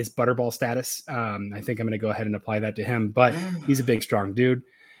that is butterball status. I think I'm going to go ahead and apply that to him, but he's a big, strong dude.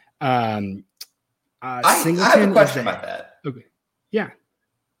 I have a question about that. Okay. Yeah.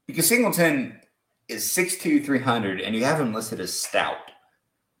 Because Singleton is 6'2", 300, and you have him listed as stout.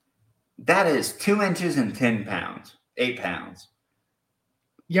 That is 2 inches and 10 pounds, 8 pounds.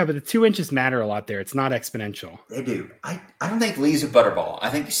 Yeah, but the 2 inches matter a lot there. It's not exponential. They do. I don't think Lee's a butterball. I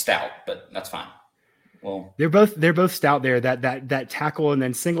think he's stout, but that's fine. Well, they're both stout there. That tackle, and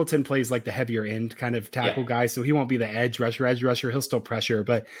then Singleton plays like the heavier end kind of tackle guy, so he won't be the edge rusher. He'll still pressure,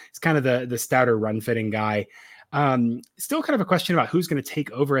 but it's kind of the stouter run fitting guy. Still kind of a question about who's going to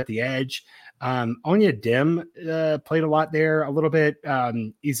take over at the edge. Onya Dim played a lot there, a little bit.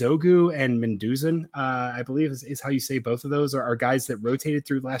 Izogu and Menduzin, I believe is how you say both of those are guys that rotated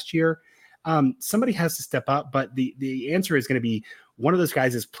through last year. Somebody has to step up, but the answer is going to be one of those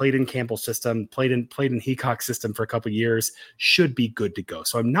guys has played in Campbell's system, played in Heacock's system for a couple of years, should be good to go.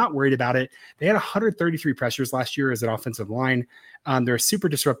 So I'm not worried about it. They had 133 pressures last year as an offensive line. They're a super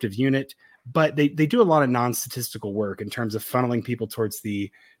disruptive unit, but they do a lot of non-statistical work in terms of funneling people towards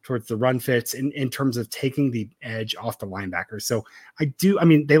the run fits, in terms of taking the edge off the linebacker. So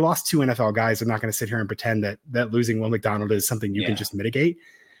they lost 2 NFL guys. I'm not going to sit here and pretend that losing Will McDonald is something you can just mitigate.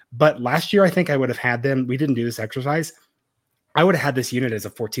 But last year, I think I would have had them. We didn't do this exercise. I would have had this unit as a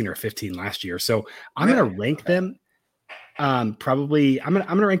 14 or 15 last year. So I'm going to rank them. Probably I'm going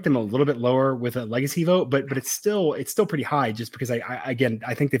to rank them a little bit lower with a legacy vote, but it's still pretty high just because I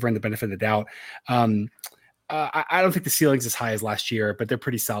think they've earned the benefit of the doubt. I don't think the ceiling's as high as last year, but they're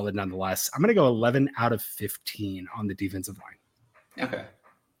pretty solid nonetheless. I'm going to go 11 out of 15 on the defensive line. Okay.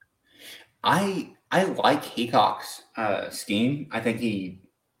 I like Heacock's scheme. I think he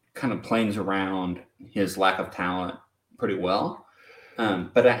kind of plays around his lack of talent pretty well.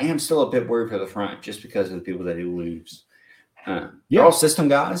 But I am still a bit worried for the front just because of the people that he lose. They're all system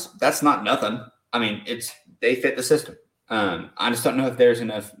guys. That's not nothing. I mean, they fit the system. I just don't know if there's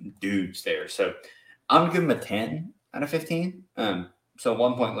enough dudes there. So I'm going to give him a 10 out of 15. So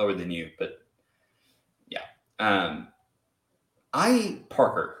 1 point lower than you. But, yeah.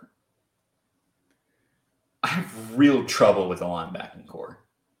 Parker, I have real trouble with the linebacking core.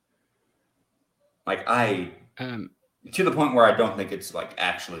 Like, to the point where I don't think it's, like,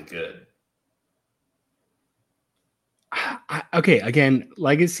 actually good. Okay, again,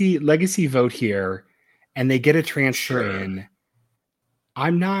 legacy vote here, and they get a transfer in.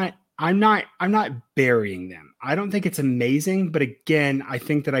 I'm not burying them. I don't think it's amazing, but again, I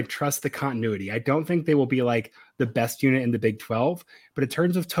think that I trust the continuity. I don't think they will be like the best unit in the Big 12, but in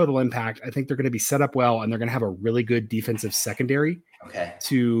terms of total impact, I think they're going to be set up well, and they're going to have a really good defensive secondary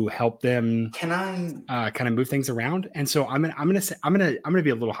to help them. Can I kind of move things around? And so I'm gonna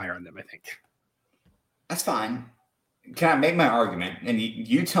be a little higher on them, I think. That's fine. Can I make my argument? And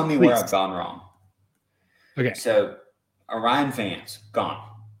you tell me where I've gone wrong. Okay. So Orion Vance, gone.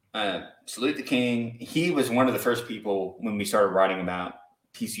 Salute the King. He was one of the first people when we started writing about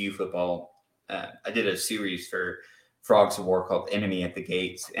TCU football. I did a series for Frogs of War called Enemy at the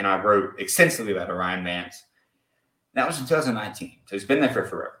Gates, and I wrote extensively about Orion Vance. That was in 2019, so he's been there for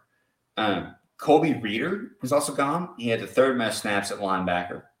forever. Colby Reeder is also gone. He had the 3rd most snaps at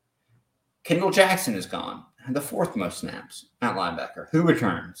linebacker. Kendall Jackson is gone, the 4th most snaps at linebacker. Who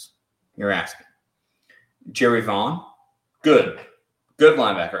returns? You're asking. Jerry Vaughn, good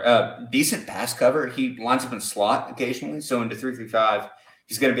linebacker. Decent pass cover. He lines up in slot occasionally, so into 3-3-5,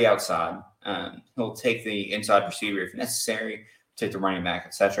 he's going to be outside. He'll take the inside receiver if necessary, take the running back,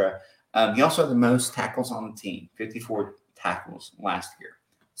 etc. He also had the most tackles on the team, 54 tackles last year.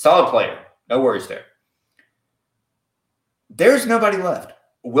 Solid player. No worries there. There's nobody left.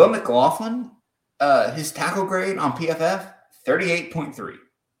 Will McLaughlin, his tackle grade on PFF, 38.3.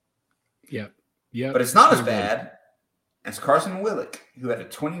 Yeah. But it's not as bad as Carson Willick, who had a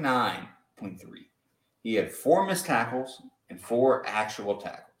 29.3. He had 4 missed tackles and 4 actual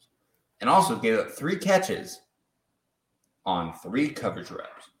tackles, and also gave up 3 catches on 3 coverage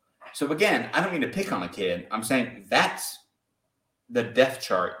reps. So again, I don't mean to pick on a kid. I'm saying that's the depth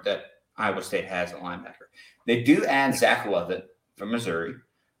chart that Iowa State has at linebacker. They do add Zach Lovett from Missouri,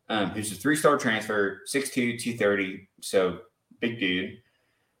 who's a 3-star transfer, 6'2", 230, so big dude.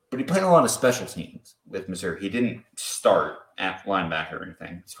 But he played a lot of special teams with Missouri. He didn't start at linebacker or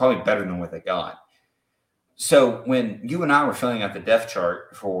anything. It's probably better than what they got. So when you and I were filling out the depth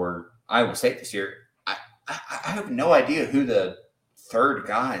chart for Iowa State this year, I have no idea who the 3rd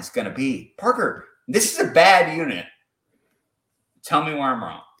guy is going to be. Parker, this is a bad unit. Tell me where I'm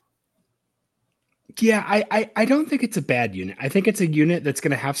wrong. Yeah, I don't think it's a bad unit. I think it's a unit that's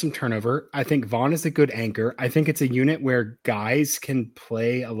going to have some turnover. I think Vaughn is a good anchor. I think it's a unit where guys can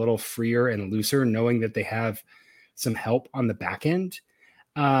play a little freer and looser, knowing that they have some help on the back end.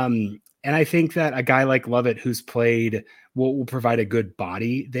 And I think that a guy like Lovett, who's played, will provide a good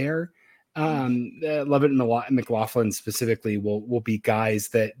body there. Lovett and McLaughlin specifically will be guys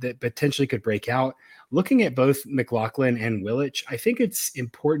that potentially could break out. Looking at both McLaughlin and Willich, I think it's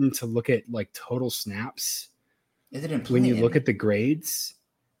important to look at like total snaps Is it when you look at the grades.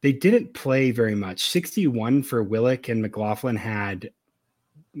 They didn't play very much. 61 for Willick, and McLaughlin had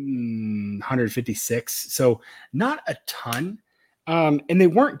 156. So not a ton. And they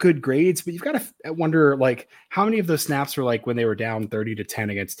weren't good grades, but you've got to wonder, like, how many of those snaps were like when they were down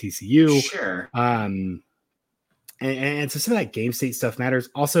 30-10 against TCU. Sure. And so some of that game state stuff matters.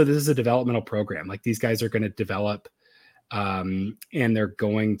 Also, this is a developmental program. Like, these guys are going to develop, and they're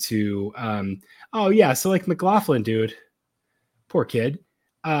going to, so like McLaughlin, dude, poor kid.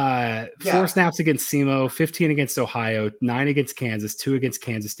 4 snaps against SEMO, 15 against Ohio, 9 against Kansas, 2 against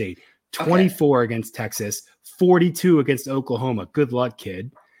Kansas State, 24 against Texas, 42 against Oklahoma. Good luck,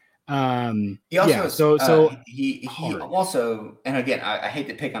 kid. He also, he also, and again, I hate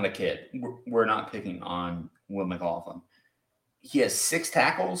to pick on the kid. We're not picking on Will McLaughlin. He has 6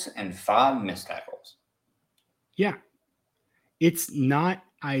 tackles and 5 missed tackles. Yeah, it's not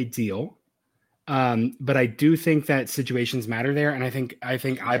ideal. But I do think that situations matter there. And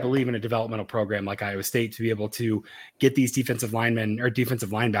I believe in a developmental program like Iowa State to be able to get these defensive linemen or defensive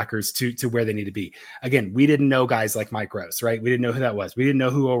linebackers to where they need to be. Again, we didn't know guys like Mike Gross, right? We didn't know who that was. We didn't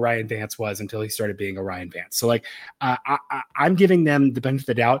know who Orion Vance was until he started being Orion Vance. So like, I'm giving them the benefit of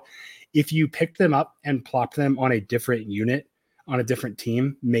the doubt. If you picked them up and plopped them on a different unit, on a different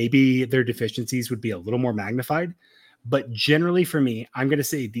team, maybe their deficiencies would be a little more magnified. But generally for me, I'm going to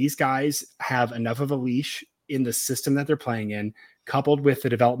say these guys have enough of a leash in the system that they're playing in, coupled with the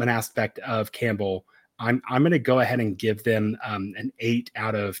development aspect of Campbell. I'm going to go ahead and give them an 8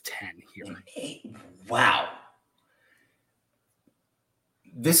 out of 10 here. Wow.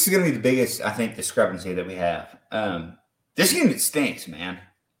 This is going to be the biggest, I think, discrepancy that we have. This unit stinks, man.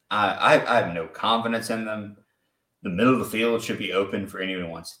 I have no confidence in them. The middle of the field should be open for anyone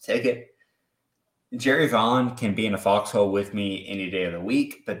who wants to take it. Jerry Vaughn can be in a foxhole with me any day of the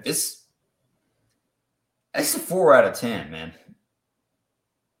week, but it's a 4 out of 10, man.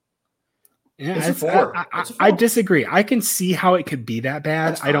 Yeah, it's a 4. I disagree. I can see how it could be that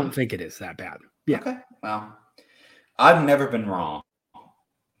bad. I don't think it is that bad. Yeah. Okay. Well, I've never been wrong.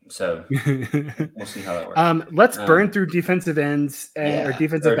 So we'll see how that works. Let's burn through defensive ends or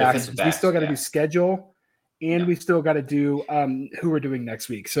defensive backs. We still got to do schedule. And we've still got to do who we're doing next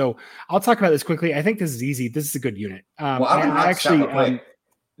week. So I'll talk about this quickly. I think this is easy. This is a good unit. The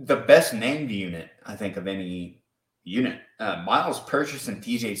best named unit, I think, of any unit. Miles Purchase and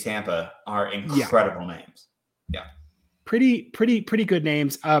TJ Tampa are incredible names. Yeah. Pretty good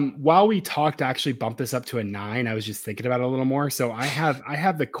names. While we talked, I actually bumped this up to a 9. I was just thinking about it a little more. So I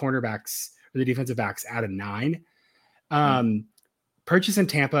have the cornerbacks or the defensive backs at a 9. Purchase in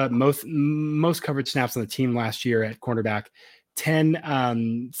Tampa, most coverage snaps on the team last year at cornerback,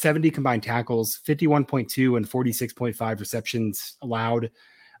 70 combined tackles, 51.2 and 46.5 receptions allowed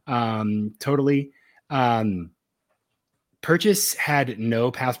totally. Purchase had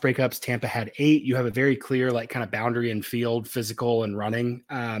no pass breakups. Tampa had 8. You have a very clear, like, kind of boundary and field, physical and running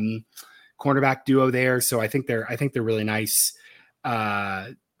cornerback duo there. So I think they're really nice.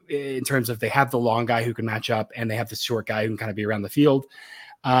 In terms of they have the long guy who can match up and they have the short guy who can kind of be around the field.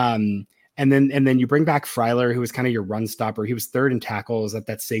 And then you bring back Freiler, who was kind of your run stopper. He was 3rd in tackles at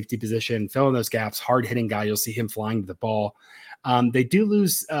that safety position, fill in those gaps, hard hitting guy. You'll see him flying to the ball. They do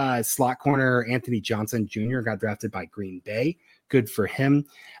lose slot corner Anthony Johnson Jr. got drafted by Green Bay. Good for him.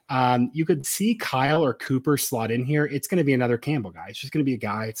 You could see Kyle or Cooper slot in here. It's going to be another Campbell guy. It's just going to be a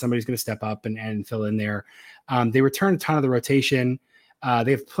guy. Somebody's going to step up and fill in there. They return a ton of the rotation.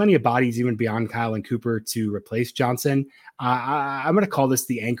 They have plenty of bodies even beyond Kyle and Cooper to replace Johnson. I'm going to call this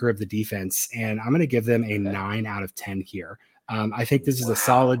the anchor of the defense, and I'm going to give them a 9 out of 10 here. I think this is a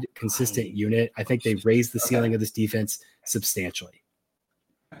solid, consistent unit. I think they've raised the ceiling of this defense substantially.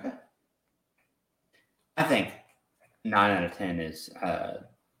 Okay. I think 9 out of 10 is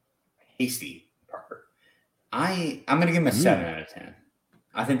hasty, Parker. I'm going to give them a 7 out of 10.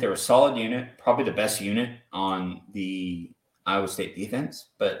 I think they're a solid unit, probably the best unit on the Iowa State defense,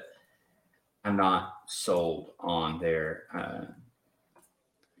 but I'm not sold on their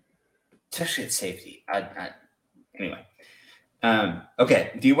especially at safety. Anyway.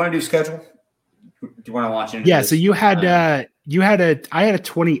 Okay. Do you want to do schedule? Do you want to launch into this? So you had I had a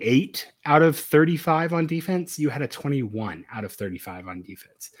 28 out of 35 on defense. You had a 21 out of 35 on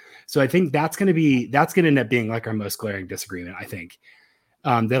defense. So I think that's going to end up being like our most glaring disagreement, I think.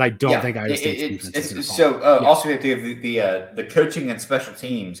 That I don't think Iowa State's defense is also we have to give the coaching and special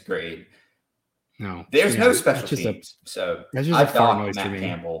teams grade. No, there's no special teams. So that's just I a far noise Matt to me.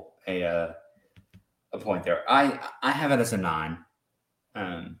 Campbell a point there. I have it as a 9.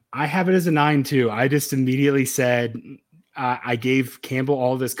 I have it as a 9 too. I just immediately said I gave Campbell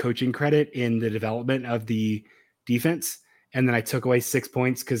all this coaching credit in the development of the defense, And then I took away 6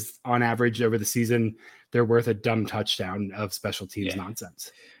 points because on average over the season, they're worth a dumb touchdown of special teams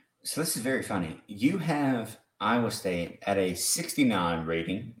nonsense. So this is very funny. You have Iowa State at a 69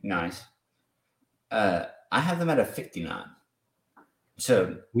 rating. Nice. I have them at a 59.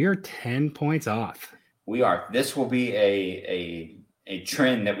 So we are 10 points off. We are. This will be a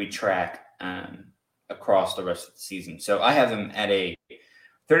trend that we track across the rest of the season. So I have them at a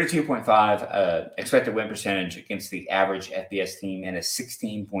 32.5 expected win percentage against the average FBS team and a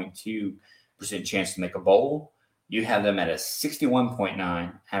 16.2% chance to make a bowl. You have them at a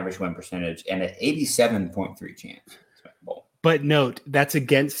 61.9 average win percentage and an 87.3 chance to make a bowl. But note, that's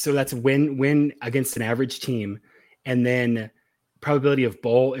that's win against an average team, and then probability of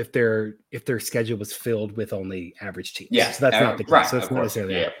bowl if their schedule was filled with only average teams. Yeah, so that's not the case. Right, so it's not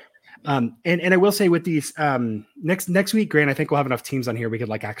necessarily yeah. And I will say with these next week, Grant, I think we'll have enough teams on here we could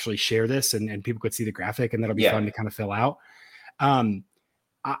like actually share this and people could see the graphic, and that'll be fun to kind of fill out.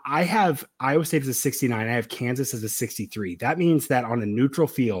 I have Iowa State as a 69. I have Kansas as a 63. That means that on a neutral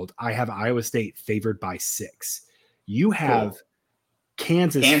field, I have Iowa State favored by 6. You have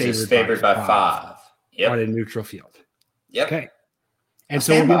Kansas favored by 5 on a neutral field. Yep. Okay. And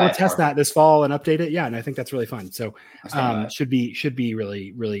so we'll be able to test that this fall and update it. Yeah. And I think that's really fun. So should be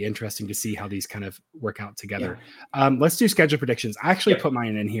really, really interesting to see how these kind of work out together. Yeah. Let's do schedule predictions. I actually put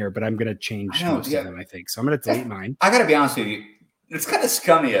mine in here, but I'm going to change most of them, I think. So I'm going to delete mine. I got to be honest with you. It's kind of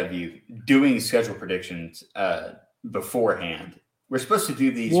scummy of you doing schedule predictions beforehand. We're supposed to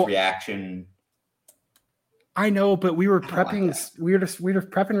do these reaction. I know, but we were prepping. Like we were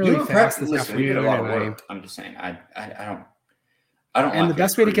prepping really fast this afternoon. We did a lot of work. I'm just saying. I don't. And the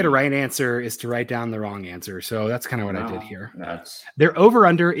best way to get a right answer is to write down the wrong answer. So that's kind of what I did here. Their over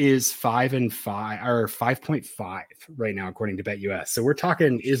under is 5 and 5 or 5.5 right now, according to BetUS. So we're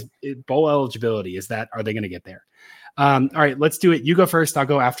talking is bowl eligibility. Are they going to get there? All right, let's do it. You go first. I'll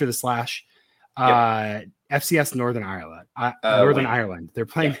go after the slash. FCS Northern Ireland. Ireland. They're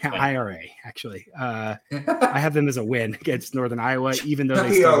playing IRA, actually. I have them as a win against Northern Iowa, even though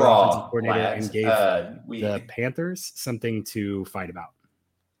they still offensive coordinator and gave the Panthers something to fight about.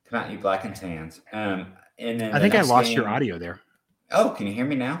 Come out, you black and tans. And then I think I lost your audio there. Oh, can you hear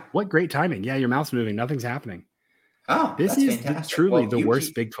me now? What great timing. Yeah, your mouth's moving. Nothing's happening. Oh, this is truly the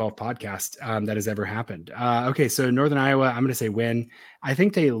worst Big 12 podcast that has ever happened. Okay, so Northern Iowa, I'm going to say win. I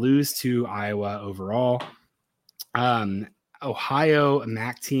think they lose to Iowa overall. Ohio, a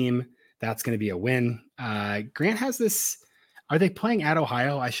MAC team, that's going to be a win. Grant has this. Are they playing at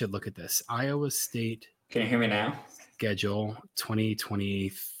Ohio? I should look at this. Iowa State. Can you hear me now? Schedule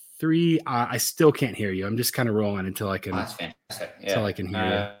 2023. I still can't hear you. I'm just kind of rolling until I can. That's fantastic. Yeah. Until I can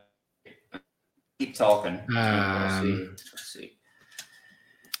hear you. Keep talking. Let's see.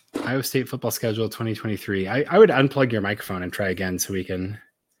 Iowa State football schedule 2023. I would unplug your microphone and try again so we can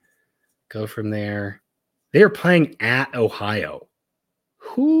go from there. They are playing at Ohio.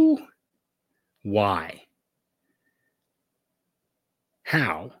 Who? Why?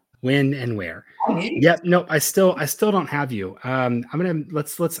 How? When and where? Yep. No, I still don't have you. I'm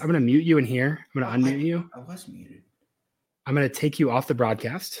gonna mute you in here. I'm gonna unmute you. I was muted. I'm gonna take you off the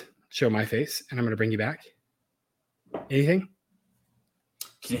broadcast. Show my face, and I'm going to bring you back. Anything?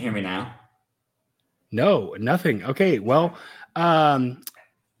 Can you hear me now? No, nothing. Okay, well,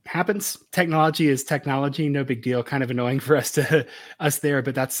 happens. Technology is technology. No big deal. Kind of annoying for us there,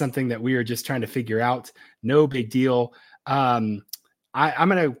 but that's something that we are just trying to figure out. No big deal. I'm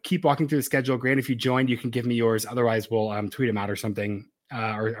going to keep walking through the schedule. Grant, if you joined, you can give me yours. Otherwise, we'll tweet them out or something.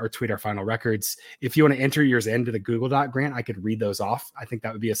 Or tweet our final records. If you want to enter yours into the Google Doc, Grant, I could read those off. I think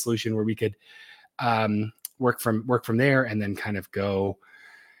that would be a solution where we could work from there and then kind of go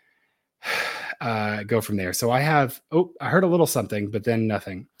from there. So I heard a little something, but then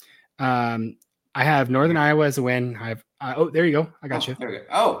nothing. I have Northern Iowa as a win. I have there you go. I got you. There we go.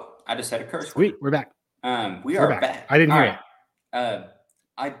 Oh, I just had a curse. Sweet, we're back. We're back. I didn't hear it.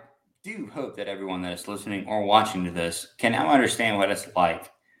 I do hope that everyone that is listening or watching to this can now understand what it's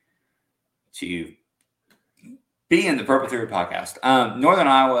like to be in the Purple Theory podcast. Northern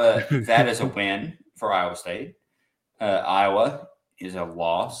Iowa, that is a win for Iowa State. Iowa is a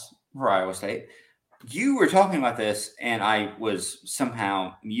loss for Iowa State. You were talking about this, and I was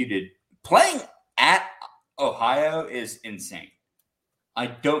somehow muted. Playing at Ohio is insane. I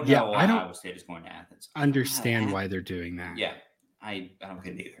don't know why Iowa State is going to Athens. Understand why they're doing that. Yeah, I don't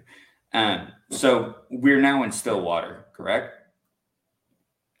get it either. So we're now in Stillwater, correct?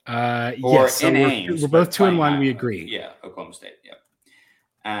 Yes. So we're both 2-1. We agree. Yeah, Oklahoma State. Yep.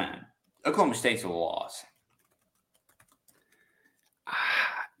 Oklahoma State's a loss.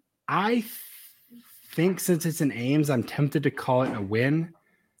 I think since it's in Ames, I'm tempted to call it a win.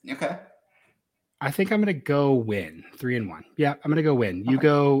 Okay. I think I'm going to go win 3-1. Yeah, I'm going to go win. You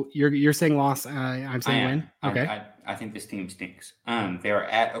go. You're saying loss. I'm saying win. Okay. I think this team stinks. They are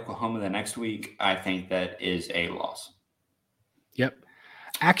at Oklahoma the next week. I think that is a loss. Yep.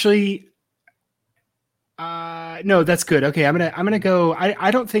 Actually, no, that's good. Okay, I'm gonna go.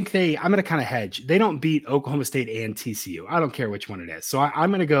 I don't think I'm gonna kind of hedge. They don't beat Oklahoma State and TCU. I don't care which one it is. So I'm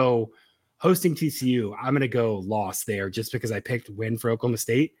gonna go hosting TCU. I'm gonna go loss there just because I picked win for Oklahoma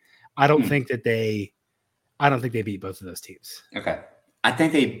State. I don't think they beat both of those teams. Okay. I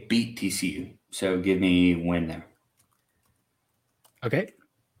think they beat TCU. So give me win there. Okay.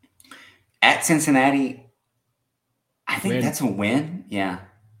 At Cincinnati, I think that's a win. Yeah.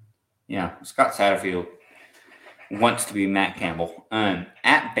 Scott Satterfield wants to be Matt Campbell.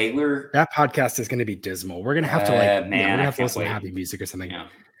 At Baylor, that podcast is going to be dismal. We're going to have to we're going to have to listen to happy music or something. Yeah,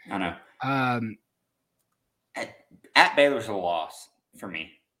 I know. At Baylor's a loss for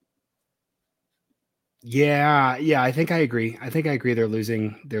me. Yeah, I think I agree. They're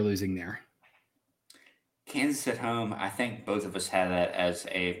losing there. Kansas at home, I think both of us had that as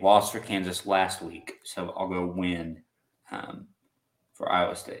a loss for Kansas last week. So I'll go win for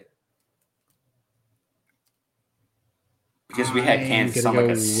Iowa State. Because we had Kansas on like a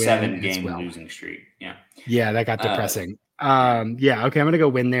 7-game losing streak. Yeah, that got depressing. Okay, I'm going to go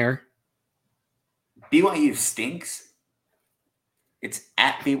win there. BYU stinks. It's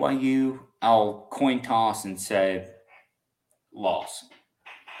at BYU. I'll coin toss and say loss.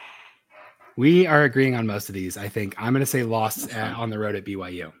 We are agreeing on most of these. I think I'm going to say loss on the road at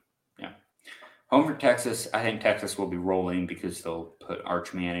BYU. Yeah. Home for Texas. I think Texas will be rolling because they'll put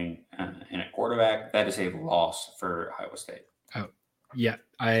Arch Manning in at quarterback. That is a loss for Iowa State. Oh, yeah,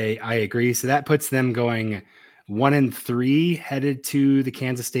 I agree. So that puts them going 1-3 headed to the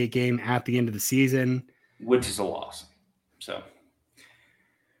Kansas State game at the end of the season. Which is a loss. So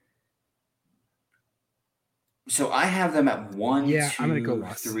I have them at 1, 2, I'm gonna go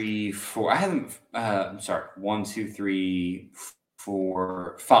 3, 4. I have them. 1, 2, 3,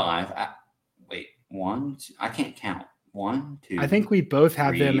 4, 5. Wait, 1. 2, I can't count. 1, 2. I think we both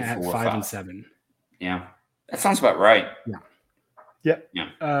have them at 5 and 7. Yeah, that sounds about right. Yeah.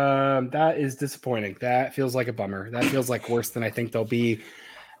 That is disappointing. That feels like a bummer. That feels like worse than I think they'll be.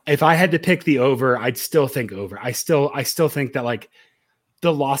 If I had to pick the over, I'd still think over. I still think that like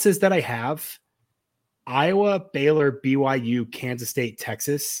the losses that I have. Iowa, Baylor, BYU, Kansas State,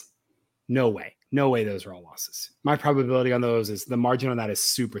 Texas. No way those are all losses. My probability on those is the margin on that is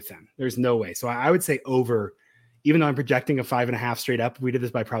super thin. There's no way. So I would say over, even though I'm projecting a 5.5 straight up. If we did this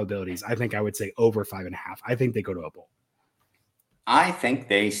by probabilities, I think I would say over 5.5. I think they go to a bowl. I think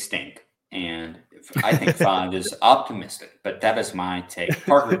they stink. And I think 5 is optimistic, but that is my take.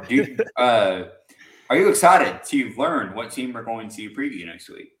 Parker, are you excited to learn what team we're going to preview next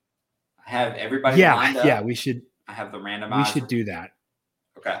week? Have everybody lined up? Yeah, we should. I have the randomizer. We should do that.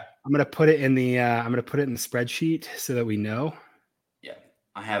 Okay. I'm gonna put it in the spreadsheet so that we know. Yeah,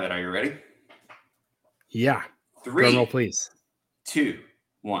 I have it. Are you ready? Yeah. 3, drum roll, please. 2,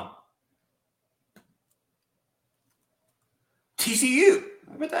 1. TCU.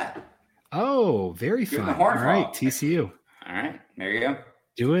 How about that? Oh, very fun. All right, TCU. All right, there you go.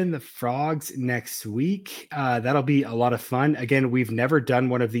 Doing the Frogs next week. That'll be a lot of fun. Again, we've never done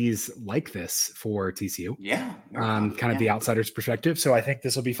one of these like this for TCU. Yeah. Kind of the outsider's perspective. So I think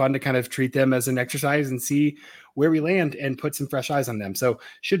this will be fun to kind of treat them as an exercise and see where we land and put some fresh eyes on them. So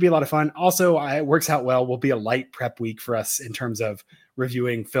should be a lot of fun. Also, it works out well. Will be a light prep week for us in terms of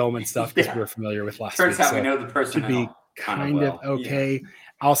reviewing film and stuff because we were familiar with last week. Turns out we know the personnel. Should be kind of okay. Yeah.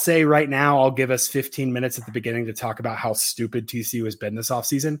 I'll say right now, I'll give us 15 minutes at the beginning to talk about how stupid TCU has been this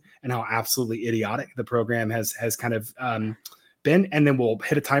offseason and how absolutely idiotic the program has kind of been. And then we'll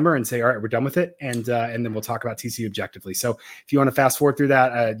hit a timer and say, all right, we're done with it. And then we'll talk about TCU objectively. So if you want to fast forward through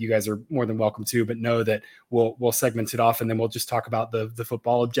that, you guys are more than welcome to, but know that we'll segment it off and then we'll just talk about the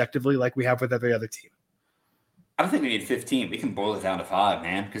football objectively like we have with every other team. I don't think we need 15. We can boil it down to 5,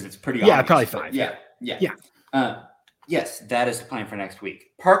 man, because it's pretty obvious. Yeah, probably 5. Yeah. Yes, that is the plan for next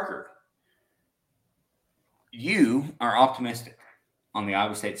week. Parker, you are optimistic on the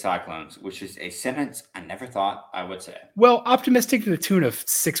Iowa State Cyclones, which is a sentence I never thought I would say. Well, optimistic to the tune of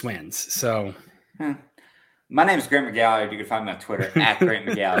 6 wins. So, my name is Grant McGalliard. You can find me on Twitter at Grant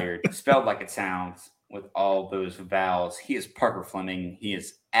McGalliard, spelled like it sounds with all those vowels. He is Parker Fleming. He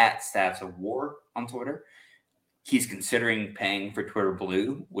is at Stats of War on Twitter. He's considering paying for Twitter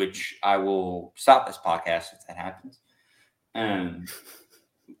Blue, which I will stop this podcast if that happens.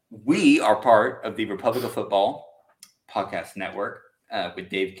 We are part of the Republic of Football Podcast Network. with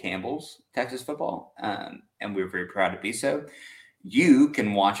Dave Campbell's Texas Football, and we're very proud to be so. You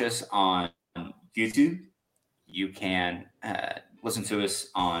can watch us on YouTube. You can listen to us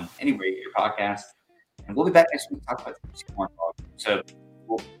on anywhere you get your podcast. And we'll be back next week to talk about more. So,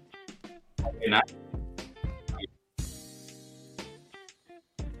 good night.